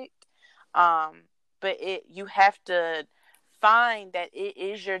perfect, but you have to find that it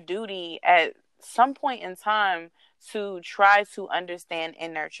is your duty at some point in time to try to understand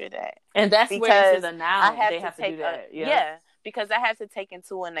and nurture that. And that's where into the now they have to do that. Yeah, because I have to take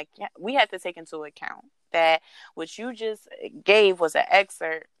into we have to take into account that what you just gave was an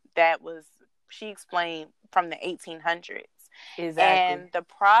excerpt that she explained from the 1800s. Exactly. And the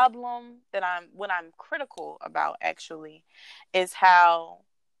problem that what I'm critical about, actually, is how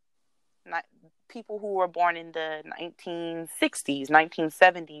people who were born in the 1960s,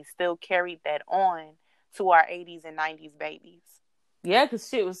 1970s still carried that on to our 80s and 90s babies. Yeah, because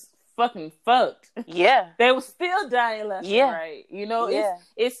shit was fucking fucked. Yeah. They were still dying left and right.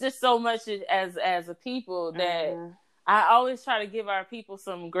 It's just so much as a people that I always try to give our people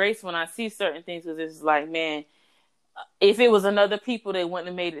some grace when I see certain things, because it's like, man, if it was another people, they wouldn't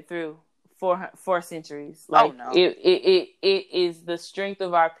have made it through. for centuries. Oh Like no. it is the strength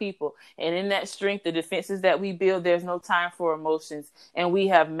of our people, and in that strength, the defenses that we build, there's no time for emotions, and we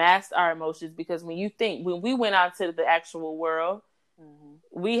have masked our emotions because when we went out to the actual world,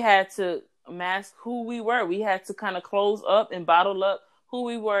 we had to mask who we were. We had to kind of close up and bottle up who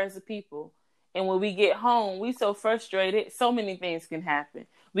we were as a people. And when we get home, we so frustrated. So many things can happen.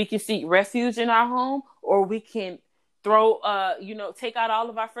 We can seek refuge in our home, or we can take out all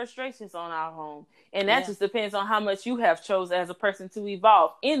of our frustrations on our home. And that just depends on how much you have chosen as a person to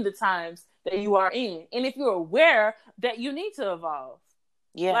evolve in the times that you are in. And if you're aware that you need to evolve.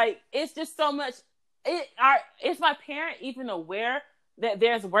 Yeah. Like, it's just so much. Is my parent even aware that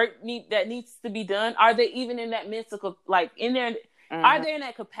there's work that needs to be done? Are they even in that mental, like, in there? Are they in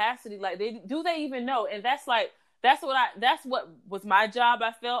that capacity? Like, do they even know? And that's what was my job.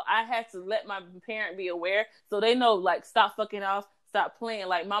 I felt I had to let my parent be aware, so they know, like, stop fucking off, stop playing.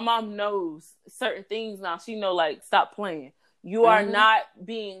 Like, my mom knows certain things now. She know, like, stop playing. You are not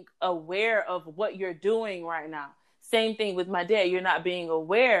being aware of what you're doing right now. Same thing with my dad. You're not being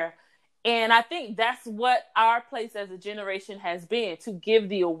aware. And I think that's what our place as a generation has been, to give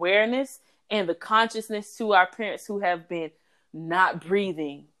the awareness and the consciousness to our parents who have been not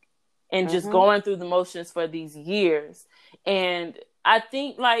breathing and just going through the motions for these years. And I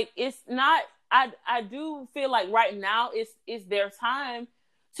think, like, it's not, I do feel like right now it's their time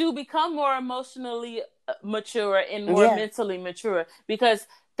to become more emotionally mature and more mentally mature, because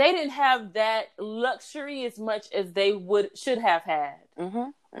they didn't have that luxury as much as they should have had.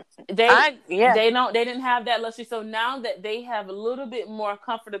 They didn't have that luxury. So now that they have a little bit more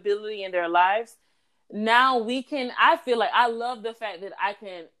comfortability in their lives, now I feel like I love the fact that I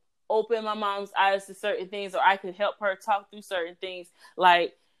can open my mom's eyes to certain things, or I can help her talk through certain things.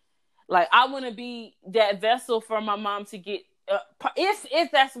 Like I want to be that vessel for my mom to get,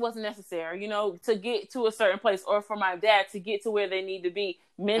 if that's what's necessary, to get to a certain place, or for my dad to get to where they need to be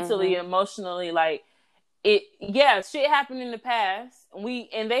mentally, emotionally. Like, shit happened in the past.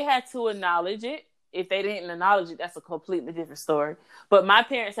 And they had to acknowledge it. If they didn't acknowledge it, that's a completely different story. But my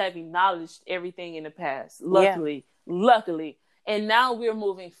parents have acknowledged everything in the past, luckily. And now we're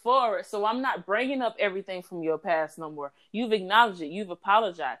moving forward. So I'm not bringing up everything from your past no more. You've acknowledged it. You've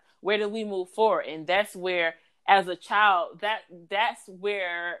apologized. Where do we move forward? And that's where, as a child, that's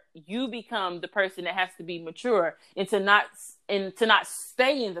where you become the person that has to be mature and to not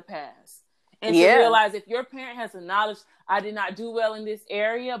stay in the past. And to realize, if your parent has acknowledged, I did not do well in this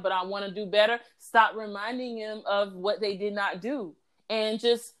area, but I want to do better, stop reminding them of what they did not do, and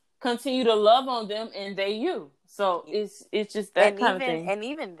just continue to love on them and you. So it's just that kind of thing. And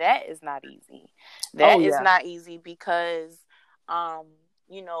even that is not easy. That is not easy because,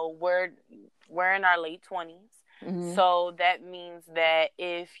 we're in our late 20s. So that means that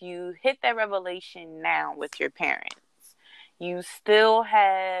if you hit that revelation now with your parents, you still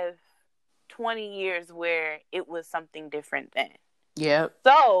have 20 years where it was something different then. Yep.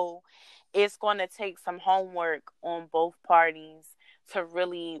 So it's going to take some homework on both parties to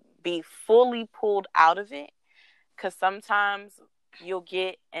really be fully pulled out of it. Because sometimes you'll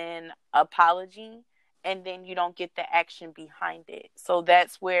get an apology and then you don't get the action behind it. So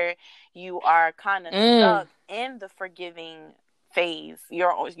that's where you are kind of stuck in the forgiving phase.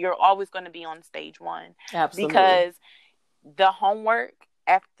 You're always going to be on stage one. Absolutely. Because the homework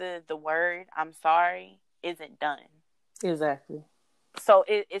after the word I'm sorry isn't done. Exactly. So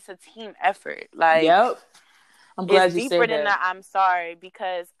it's a team effort. Like, yep. I'm glad you said that. It's deeper than the I'm sorry,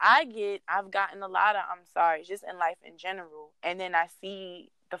 because I've gotten a lot of I'm sorry just in life in general, and then I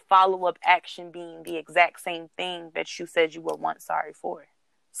see the follow-up action being the exact same thing that you said you were once sorry for.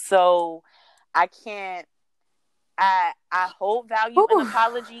 So I hold value in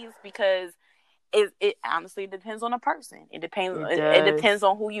apologies, because it honestly depends on a person. It depends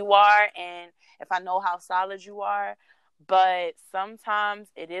on who you are and if I know how solid you are. But sometimes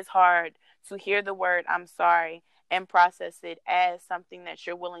it is hard to hear the word I'm sorry and process it as something that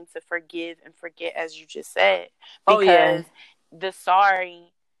you're willing to forgive and forget, as you just said. Because the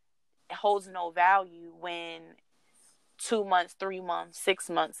sorry holds no value when 2 months, 3 months, 6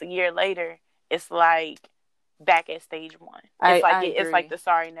 months, a year later, it's like back at stage one. It's like the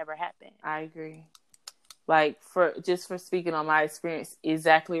sorry never happened. I agree. Like, for speaking on my experience,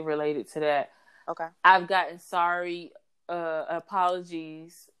 exactly related to that. Okay. I've gotten sorry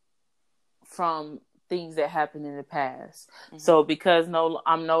apologies from things that happened in the past. So because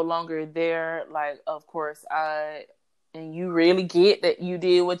I'm no longer there, like, of course and you really get that you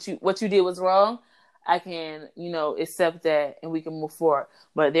did what you did was wrong, I can, accept that and we can move forward.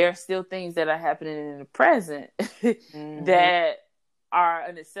 But there are still things that are happening in the present that are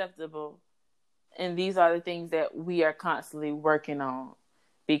unacceptable. And these are the things that we are constantly working on,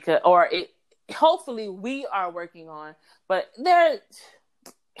 hopefully we are working on, but man,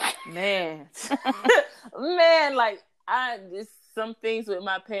 man, like just some things with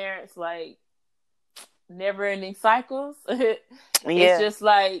my parents, like never ending cycles. It's just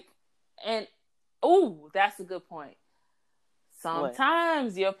like, and that's a good point.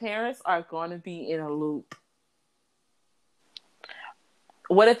 Sometimes your parents are going to be in a loop.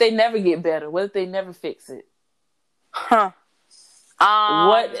 What if they never get better? What if they never fix it? Huh.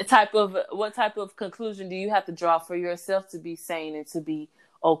 What type of conclusion do you have to draw for yourself to be sane and to be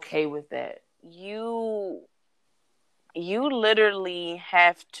okay with that? You literally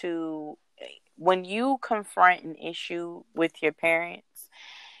have to, when you confront an issue with your parents,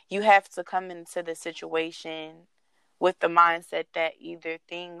 you have to come into the situation with the mindset that either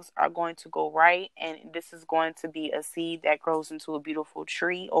things are going to go right and this is going to be a seed that grows into a beautiful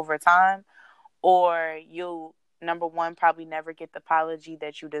tree over time, or you'll, number one, probably never get the apology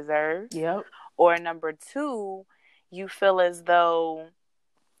that you deserve. Yep. Or number two, you feel as though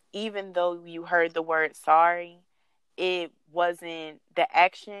even though you heard the word sorry, it wasn't, the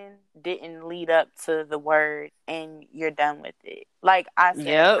action didn't lead up to the word and you're done with it. Like I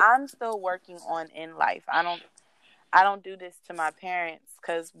said, I'm still working on in life. I don't do this to my parents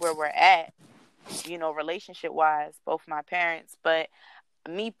because where we're at, relationship wise, both my parents, but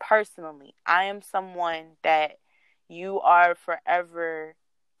me personally, I am someone that you are forever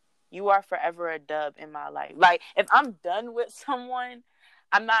a dub in my life. Like if I'm done with someone,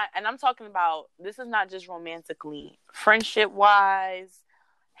 I'm not, and I'm talking about, this is not just romantically, friendship wise,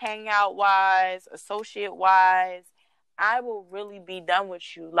 hangout wise, associate wise, I will really be done with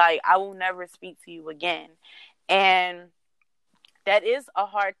you. Like I will never speak to you again. And that is a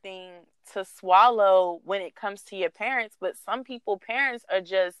hard thing to swallow when it comes to your parents, but some people, parents are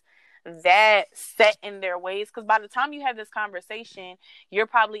just that set in their ways, because by the time you have this conversation, you're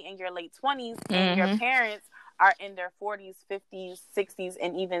probably in your late 20s and your parents are in their 40s, 50s, 60s,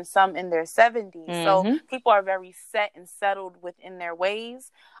 and even some in their 70s. So people are very set and settled within their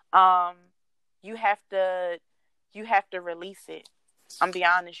ways. You have to release it. I'm be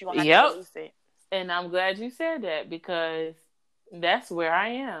honest, you're gonna have to release it. And I'm glad you said that, because that's where I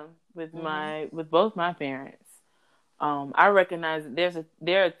am with with both my parents. I recognize that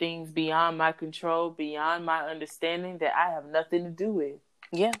there are things beyond my control, beyond my understanding, that I have nothing to do with.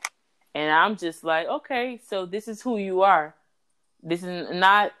 Yeah. And I'm just like, okay, so this is who you are. This is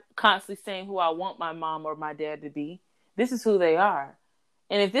not constantly saying who I want my mom or my dad to be. This is who they are.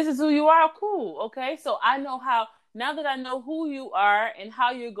 And if this is who you are, cool. Okay. So I know how, now that I know who you are and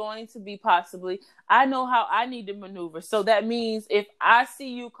how you're going to be possibly, I know how I need to maneuver. So that means if I see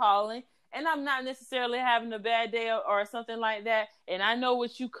you calling and I'm not necessarily having a bad day or something like that, and I know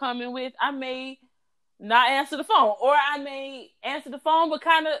what you coming with, I may not answer the phone, or I may answer the phone but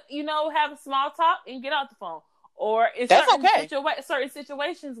kind of, have a small talk and get off the phone. Or in certain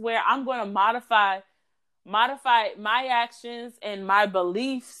situations where I'm going to modify my actions and my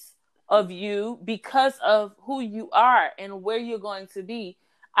beliefs of you because of who you are and where you're going to be.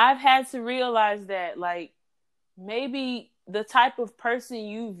 I've had to realize that, like, maybe the type of person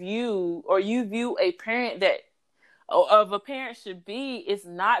you view a parent of a parent should be is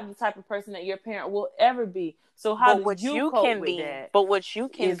not the type of person that your parent will ever be. So how do you cope with that? But what you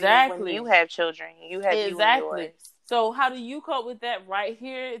can be when you have children, you have you and yours. So how do you cope with that right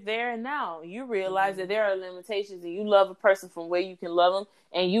here, there, and now? You realize that there are limitations, and you love a person from where you can love them,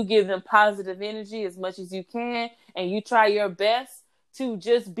 and you give them positive energy as much as you can, and you try your best to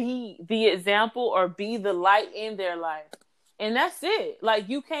just be the example or be the light in their life. And that's it. Like,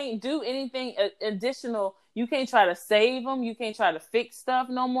 you can't do anything additional. You can't try to save them. You can't try to fix stuff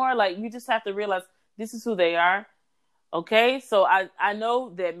no more. Like, you just have to realize this is who they are. Okay, so I know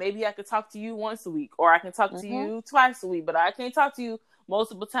that maybe I could talk to you once a week, or I can talk to you twice a week, but I can't talk to you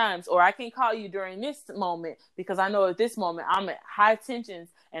multiple times, or I can't call you during this moment because I know at this moment I'm at high tensions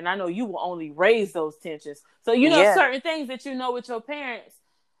and I know you will only raise those tensions. So, certain things that with your parents,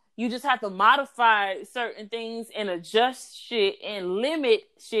 you just have to modify certain things and adjust shit and limit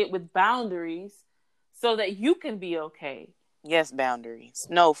shit with boundaries so that you can be okay. Yes, boundaries.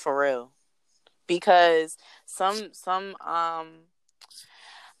 No, for real. Because it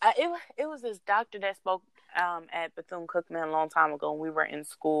was this doctor that spoke at Bethune-Cookman a long time ago when we were in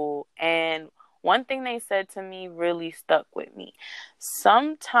school, and one thing they said to me really stuck with me.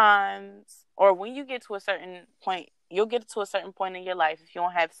 Sometimes, or when you get to a certain point, you'll get to a certain point in your life if you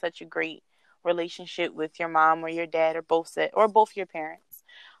don't have such a great relationship with your mom or your dad or both your parents.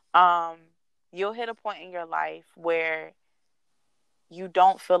 You'll hit a point in your life where you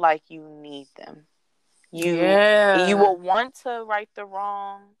don't feel like you need them. You Yeah. will want to right the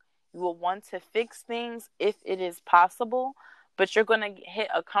wrong. You will want to fix things if it is possible, but you're going to hit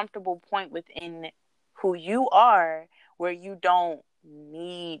a comfortable point within who you are where you don't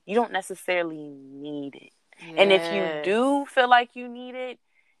necessarily need it. Yes. And if you do feel like you need it,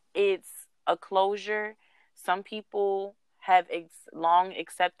 it's a closure. Some people have long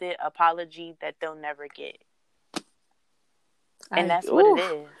accepted apology that they'll never get. And that's what it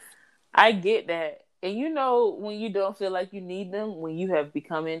is. I get that. And you know when you don't feel like you need them, when you have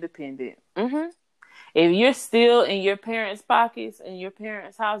become independent. Mm-hmm. If you're still in your parents' pockets, in your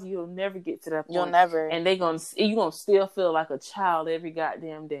parents' house, you'll never get to that point. You'll never. And you're gonna still feel like a child every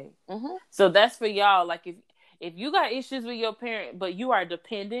goddamn day. Mm-hmm. So that's for y'all. Like if you got issues with your parent, but you are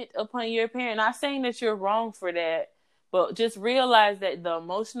dependent upon your parent, not saying that you're wrong for that, but just realize that the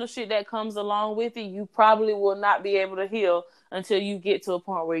emotional shit that comes along with it, you probably will not be able to heal until you get to a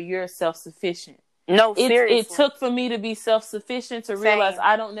point where you're self-sufficient. No, seriously. It took for me to be self-sufficient to realize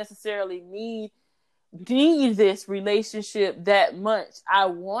I don't necessarily need this relationship that much. I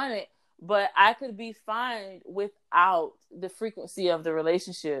want it, but I could be fine without the frequency of the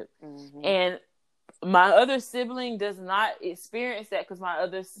relationship. Mm-hmm. And my other sibling does not experience that because my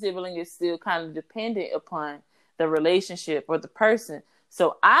other sibling is still kind of dependent upon the relationship or the person.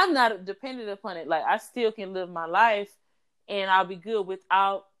 So I'm not dependent upon it. Like I still can live my life and I'll be good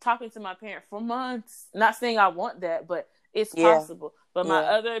without talking to my parent for months. Not saying I want that, but it's possible. But my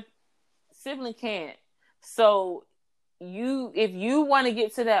other sibling can't. So if you want to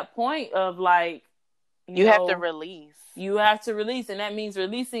get to that point of like, you have to release. You have to release, and that means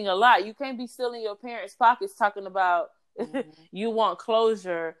releasing a lot. You can't be still in your parents' pockets talking about you want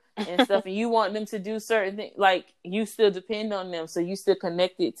closure and stuff, and you want them to do certain things. Like you still depend on them, so you still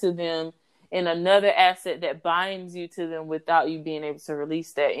connected to them in another asset that binds you to them without you being able to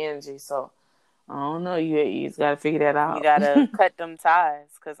release that energy. So I don't know. You just got to figure that out. You got to cut them ties,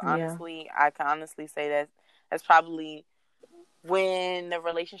 because honestly, I can honestly say that that's probably when the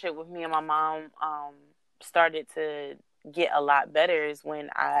relationship with me and my mom started to get a lot better is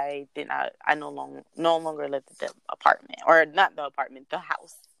when I no longer lived at the apartment, or not the apartment, the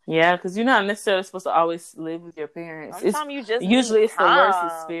house. Yeah, because you're not necessarily supposed to always live with your parents. Sometimes you just usually it's time. The worst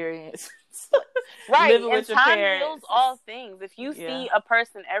experience. Right, living and with your time parents heals all things. If you see a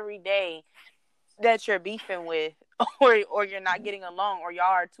person every day that you're beefing with, or you're not getting along, or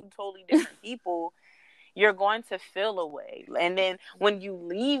y'all are two totally different people, you're going to feel away. And then when you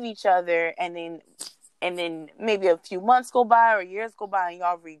leave each other, and then maybe a few months go by or years go by and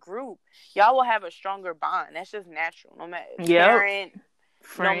y'all regroup, y'all will have a stronger bond. That's just natural. No matter parent,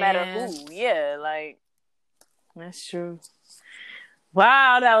 friend. No matter who. Yeah, like that's true.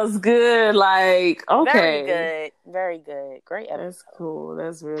 Wow, that was good. Like, okay. Very good. Great episode. That's cool.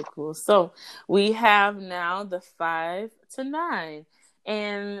 That's real cool. So we have now the 5 to 9.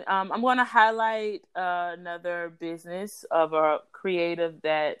 And I'm going to highlight another business of a creative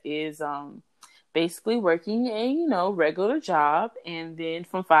that is basically working a regular job, and then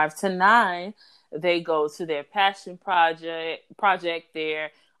from 5 to 9 they go to their passion project,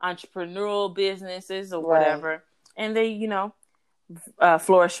 their entrepreneurial businesses or whatever, and they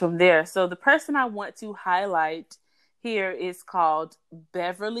flourish from there. So the person I want to highlight here is called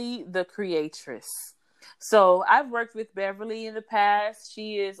Beverly the Creatress. So I've worked with Beverly in the past.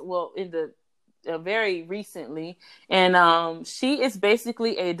 She is very recently, and she is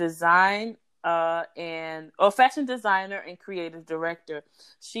basically a fashion designer and creative director.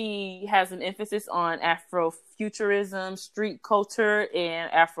 She has an emphasis on Afrofuturism, street culture,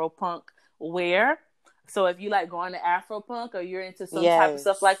 and Afropunk wear. So if you like going to Afropunk or you're into some type of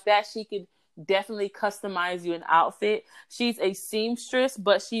stuff like that, she could definitely customize you an outfit. She's a seamstress,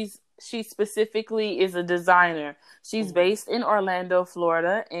 but she specifically is a designer. She's based in Orlando,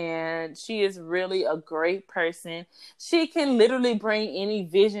 Florida, and she is really a great person. She can literally bring any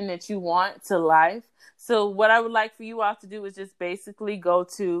vision that you want to life. So what I would like for you all to do is just basically go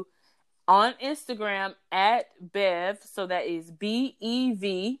to on Instagram at Bev. So that is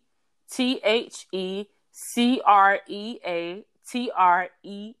BEVTHECREATRESS.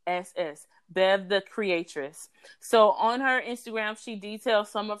 Bev the Creatress. So on her Instagram, she details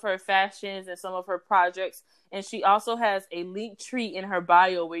some of her fashions and some of her projects, and she also has a link tree in her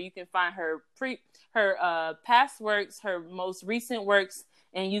bio where you can find her past works, her most recent works,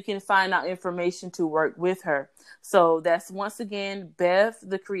 and you can find out information to work with her. So that's once again Bev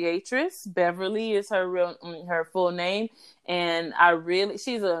the Creatress. Beverly is her full name, and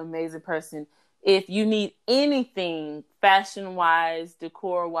she's an amazing person. if you need anything fashion wise,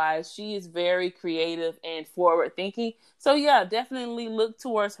 decor wise, she is very creative and forward thinking. So yeah, definitely look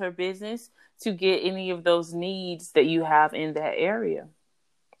towards her business to get any of those needs that you have in that area.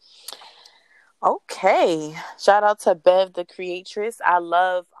 Okay. Shout out to Bev the creatress. I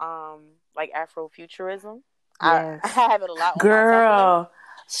love like Afrofuturism. I Yes. have it a lot on my Tumblr. Girl,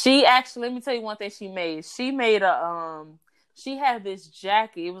 she actually, let me tell you one thing she made. She made she had this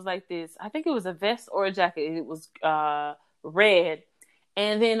jacket. It was like this, I think it was a vest or a jacket. It was red.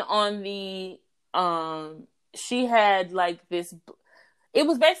 And then on the she had like this, it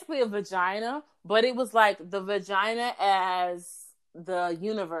was basically a vagina, but it was like the vagina as the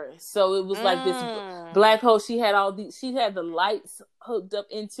universe. So it was like this black hole. She had she had the lights hooked up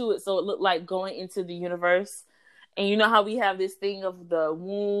into it, so it looked like going into the universe. And you know how we have this thing of the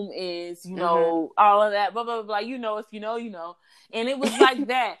womb is, you know, all of that, blah, blah, blah. You know, if you know, you know. And it was like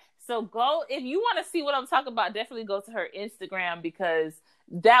that. So go, if you want to see what I'm talking about, definitely go to her Instagram, because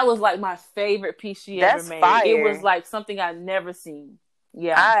that was like my favorite piece she ever made. Fire. It was like something I'd never seen.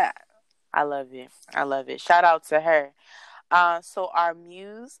 Yeah. I love it. I love it. Shout out to her. So our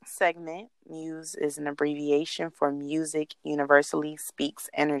Muse segment, Muse is an abbreviation for Music Universally Speaks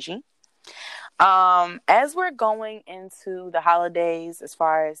Energy. As we're going into the holidays, as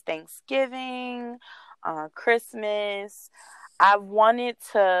far as Thanksgiving, Christmas, I wanted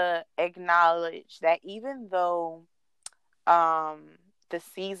to acknowledge that even though the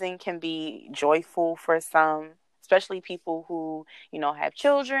season can be joyful for some, especially people who, you know, have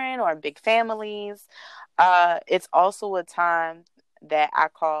children or big families, it's also a time that I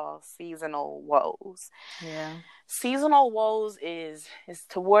call seasonal woes. Yeah. Seasonal woes is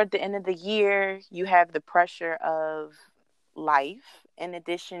toward the end of the year. You have the pressure of life, in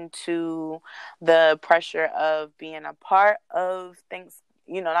addition to the pressure of being a part of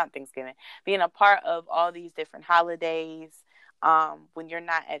not Thanksgiving, being a part of all these different holidays. When you're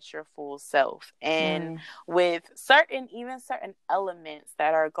not at your full self, and with certain elements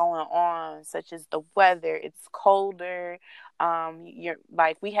that are going on, such as the weather, it's colder. You're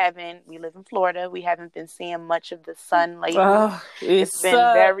like, we live in Florida. We haven't been seeing much of the sun lately. It's been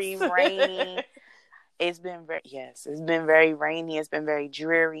very rainy. It's been very rainy. It's been very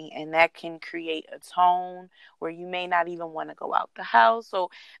dreary, and that can create a tone where you may not even want to go out the house.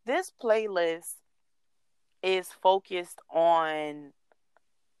 So this playlist is focused on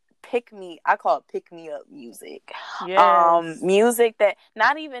I call it pick me up music. Yes. Music that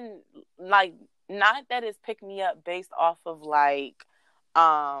not that is pick me up based off of like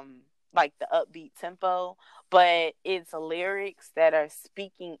the upbeat tempo, but it's lyrics that are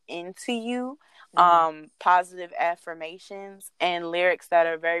speaking into you, positive affirmations, and lyrics that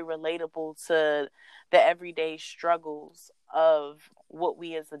are very relatable to the everyday struggles of what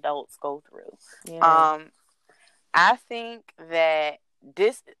we as adults go through. Yeah. I think that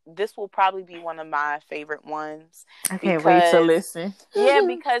this will probably be one of my favorite ones. I can't wait to listen. Yeah,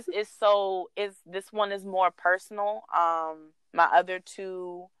 because this one is more personal. My other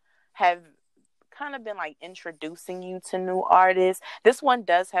two have kind of been like introducing you to new artists. This one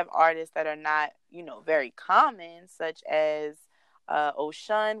does have artists that are not, very common, such as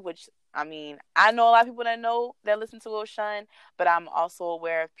Oshun, which, I mean, I know a lot of people that listen to Oshun, but I'm also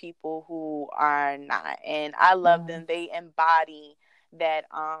aware of people who are not, and I love them. They embody that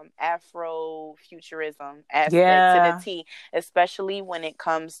Afrofuturism aspect to the T, especially when it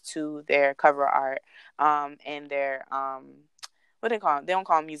comes to their cover art and their what do they call them? They don't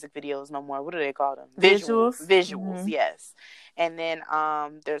call them music videos no more. What do they call them? Visuals, yes. And then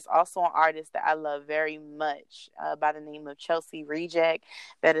there's also an artist that I love very much by the name of Chelsea Reject,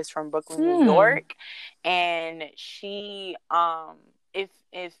 that is from Brooklyn, New York. And she,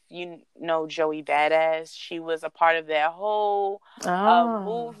 if you know Joey Badass, she was a part of that whole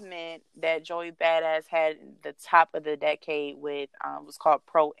movement that Joey Badass had at the top of the decade with was called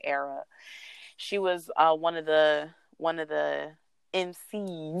Pro Era. She was one of the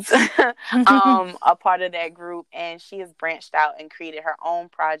MCs a part of that group, and she has branched out and created her own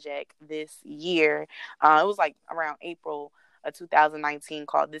project this year. It was like around April of 2019,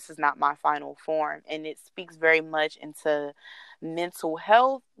 called This Is Not My Final Form, and it speaks very much into mental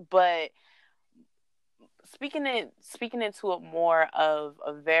health, but speaking into it more of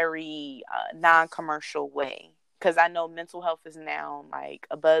a very non-commercial way, because I know mental health is now like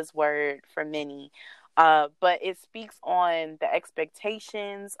a buzzword for many. But it speaks on the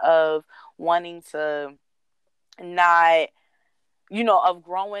expectations of wanting to not, of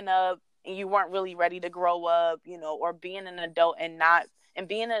growing up and you weren't really ready to grow up, or being an adult and not and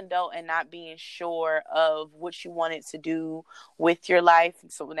being an adult and not being sure of what you wanted to do with your life.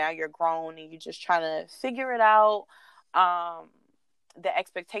 So now you're grown and you're just trying to figure it out. The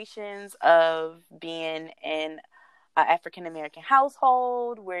expectations of being in an African American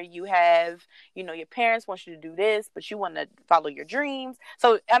household where you have, your parents want you to do this, but you want to follow your dreams.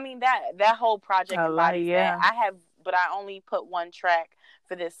 So, I mean, that whole project embodies that. But I only put one track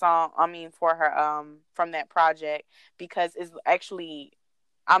for this song. I mean, for her, from that project, because it's actually,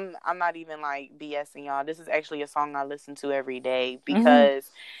 I'm not even like BSing y'all. This is actually a song I listen to every day because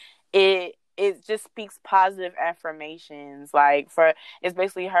it just speaks positive affirmations. Like, it's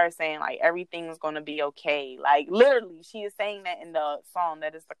basically her saying like everything's gonna be okay. Like, literally, she is saying that in the song.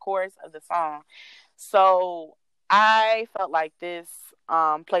 That is the chorus of the song. So I felt like this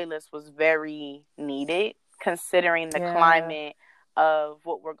playlist was very needed, considering the climate of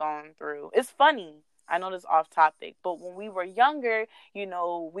what we're going through. It's funny, I know this is off topic, but when we were younger, we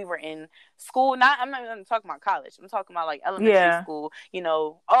were in school. I'm not even talking about college. I'm talking about like elementary school. We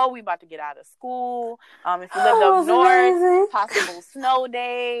about to get out of school. If you lived up north, possible snow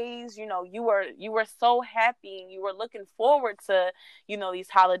days. You were so happy. You were looking forward to, these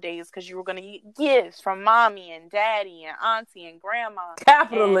holidays because you were going to get gifts from mommy and daddy and auntie and grandma.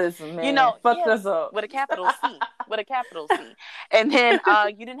 Capitalism, man. Fuck us up. With a capital C. With a capital C. And then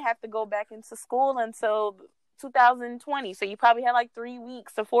you didn't have to go back into school until 2020. So you probably had like 3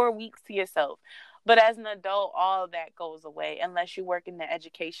 weeks or 4 weeks to yourself. But as an adult, all of that goes away unless you work in the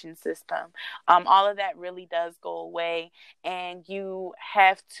education system. All of that really does go away. And you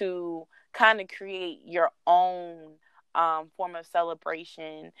have to kind of create your own form of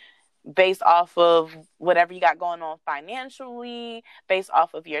celebration based off of whatever you got going on financially, based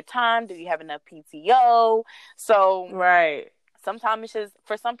off of your time. Do you have enough PTO? So sometimes it's just,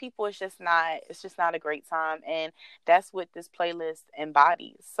 for some people, it's just not a great time. And that's what this playlist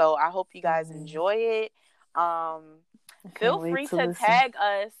embodies. So I hope you guys enjoy it. Feel free to tag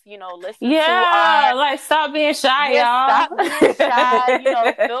us, listen to our... like, stop being shy, y'all. Stop being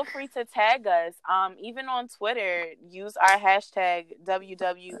shy. Feel free to tag us. Even on Twitter, use our hashtag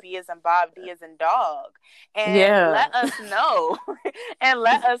WWB as in Bob, D as in dog. And let us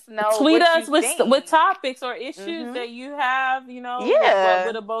know. Tweet us with topics or issues that you have, what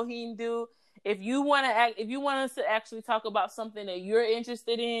would a Boheme do? If you want us to actually talk about something that you're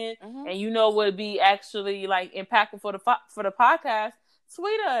interested in and would be actually like impactful for the podcast,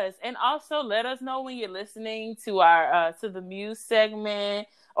 tweet us. And also let us know when you're listening to our to the Muse segment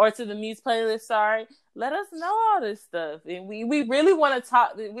or to the Muse playlist. Sorry, let us know all this stuff. And we really want to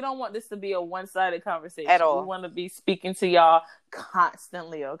talk. We don't want this to be a one-sided conversation at all. We want to be speaking to y'all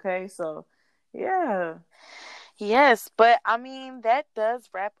constantly. Okay, so yeah. Yes, but I mean, that does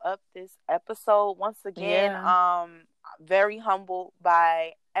wrap up this episode. Once again, very humbled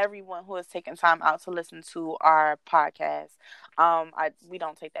by everyone who has taken time out to listen to our podcast. We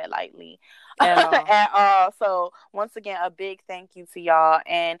don't take that lightly at all. So once again, a big thank you to y'all,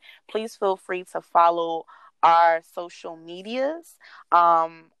 and please feel free to follow our social medias.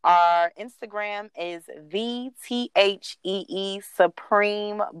 Our Instagram is THEE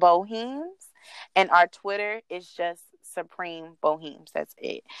Supreme Bohemes. And our Twitter is just Supreme Bohemes. That's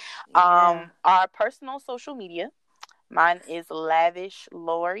it. Our personal social media. Mine is Lavish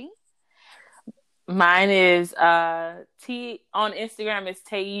Lori. Mine is on Instagram is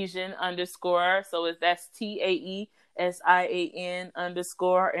Taesian _. So that's TAESIAN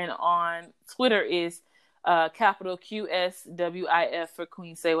 _. And on Twitter is capital QSWIF for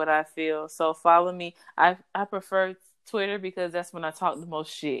Queen Say What I Feel. So follow me. I prefer Twitter because that's when I talk the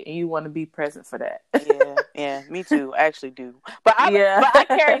most shit, and you want to be present for that. Yeah, me too. I actually do. But I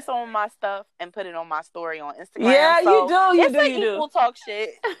carry some of my stuff and put it on my story on Instagram. Yeah, so you do. It's equal talk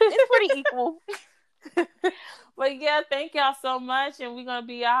shit. It's pretty equal. But yeah, thank y'all so much, and we're gonna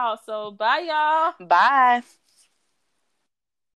be out. So bye, y'all. Bye.